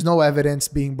there's no evidence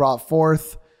being brought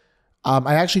forth.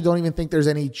 I actually don't even think there's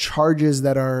any charges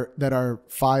that are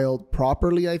filed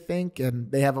properly, I think,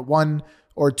 and they have one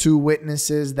or two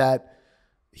witnesses that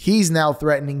he's now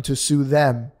threatening to sue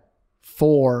them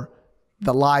for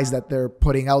the lies that they're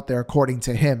putting out there, according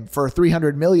to him. For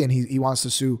 $300 million, he wants to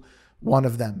sue one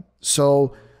of them.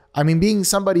 So, I mean, being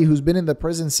somebody who's been in the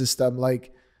prison system, to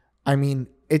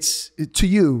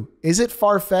you, is it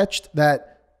far-fetched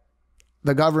that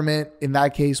the government in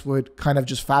that case would kind of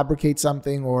just fabricate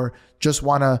something or just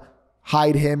want to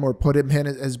hide him or put him in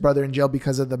his brother in jail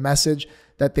because of the message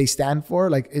that they stand for?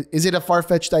 Like, is it a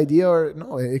far-fetched idea, or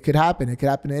no, it could happen. It could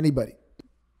happen to anybody.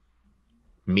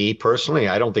 Me personally,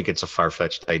 I don't think it's a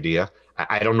far-fetched idea.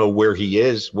 I don't know where he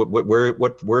is.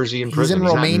 Where is he in prison? He's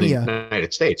in Romania. Not in the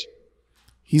United States.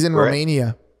 He's in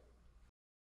Romania.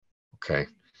 Okay.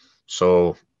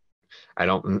 So I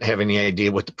don't have any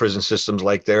idea what the prison system's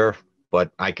like there,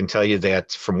 but I can tell you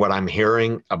that from what I'm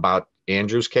hearing about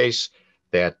Andrew's case,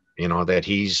 that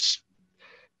he's,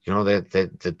 you know,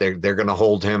 that they're going to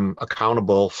hold him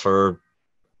accountable for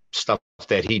stuff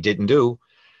that he didn't do.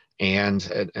 And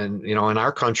you know, in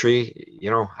our country, you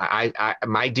know,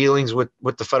 my dealings with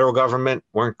the federal government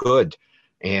weren't good.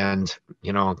 And,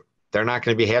 you know, they're not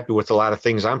going to be happy with a lot of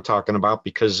things I'm talking about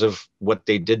because of what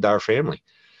they did to our family.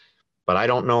 But I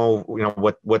don't know, you know,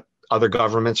 what other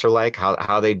governments are like,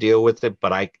 how they deal with it.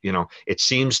 But you know, it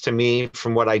seems to me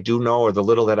from what I do know, or the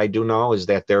little that I do know, is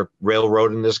that they're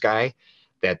railroading this guy,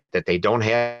 that they don't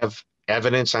have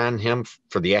evidence on him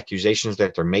for the accusations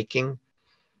that they're making.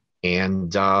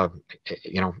 And,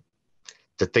 you know,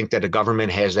 to think that a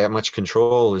government has that much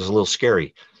control is a little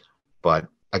scary. But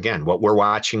again, what we're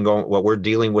watching, what we're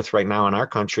dealing with right now in our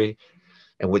country,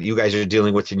 and what you guys are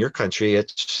dealing with in your country,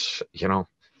 it's, you know,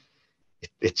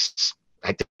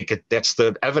 I think that's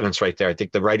the evidence right there. I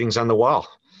think the writing's on the wall.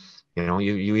 You know,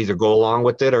 you either go along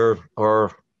with it or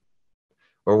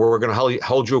we're going to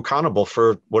hold you accountable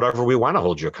for whatever we want to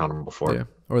hold you accountable for. Yeah.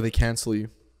 Or they cancel you.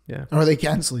 Yeah. Or they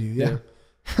cancel you. Yeah.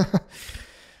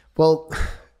 Well,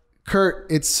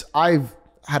 Kurt, I've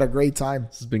had a great time.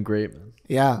 This has been great, man.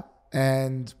 Yeah.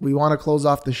 And we want to close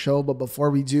off the show, but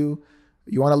before we do,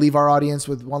 you want to leave our audience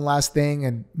with one last thing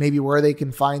and maybe where they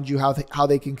can find you, how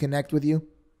they can connect with you?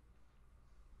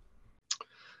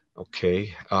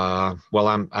 Okay. Well,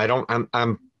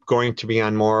 I'm going to be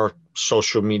on more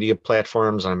social media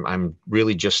platforms. I'm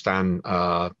really just on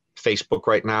Facebook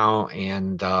right now,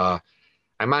 and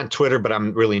I'm on Twitter, but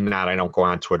I'm really not. I don't go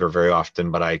on Twitter very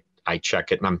often, but I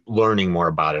check it, and I'm learning more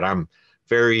about it. I'm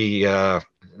very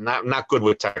not good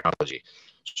with technology,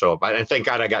 so and thank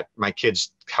God I got my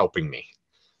kids helping me.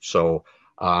 So,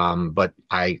 but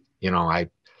the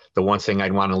one thing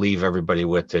I'd want to leave everybody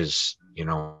with is, you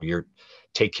know,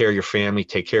 take care of your family,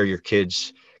 take care of your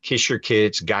kids, kiss your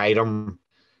kids, guide them,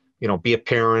 you know, be a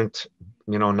parent,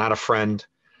 you know, not a friend,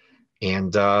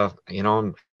 and you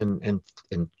know, and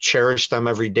cherish them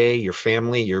every day, your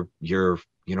family, your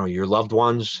you know, your loved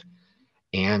ones,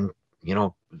 and, you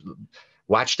know,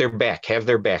 watch their back, have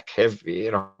their back,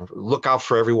 you know, look out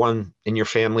for everyone in your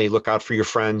family, look out for your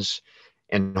friends,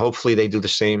 and hopefully they do the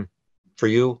same for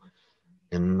you.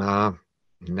 And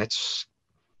that's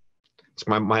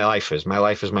my life is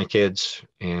my kids,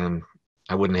 and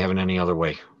I wouldn't have it any other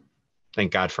way.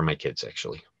 Thank God for my kids,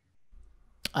 actually.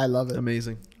 I love it.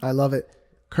 Amazing. I love it.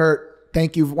 Kurt,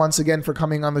 thank you once again for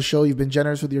coming on the show. You've been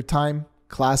generous with your time,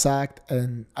 class act,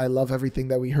 and I love everything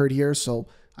that we heard here. So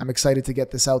I'm excited to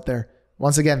get this out there.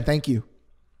 Once again, thank you.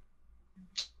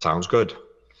 Sounds good.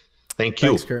 Thank you.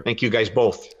 Thanks, Kurt. Thank you guys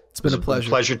both. It's been a pleasure.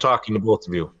 Pleasure talking to both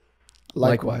of you.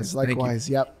 Likewise.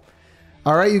 Yep.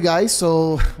 All right, you guys.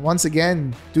 So once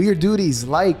again, do your duties,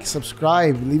 like,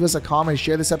 subscribe, leave us a comment,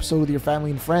 share this episode with your family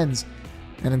and friends.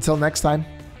 And until next time,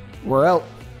 we're out.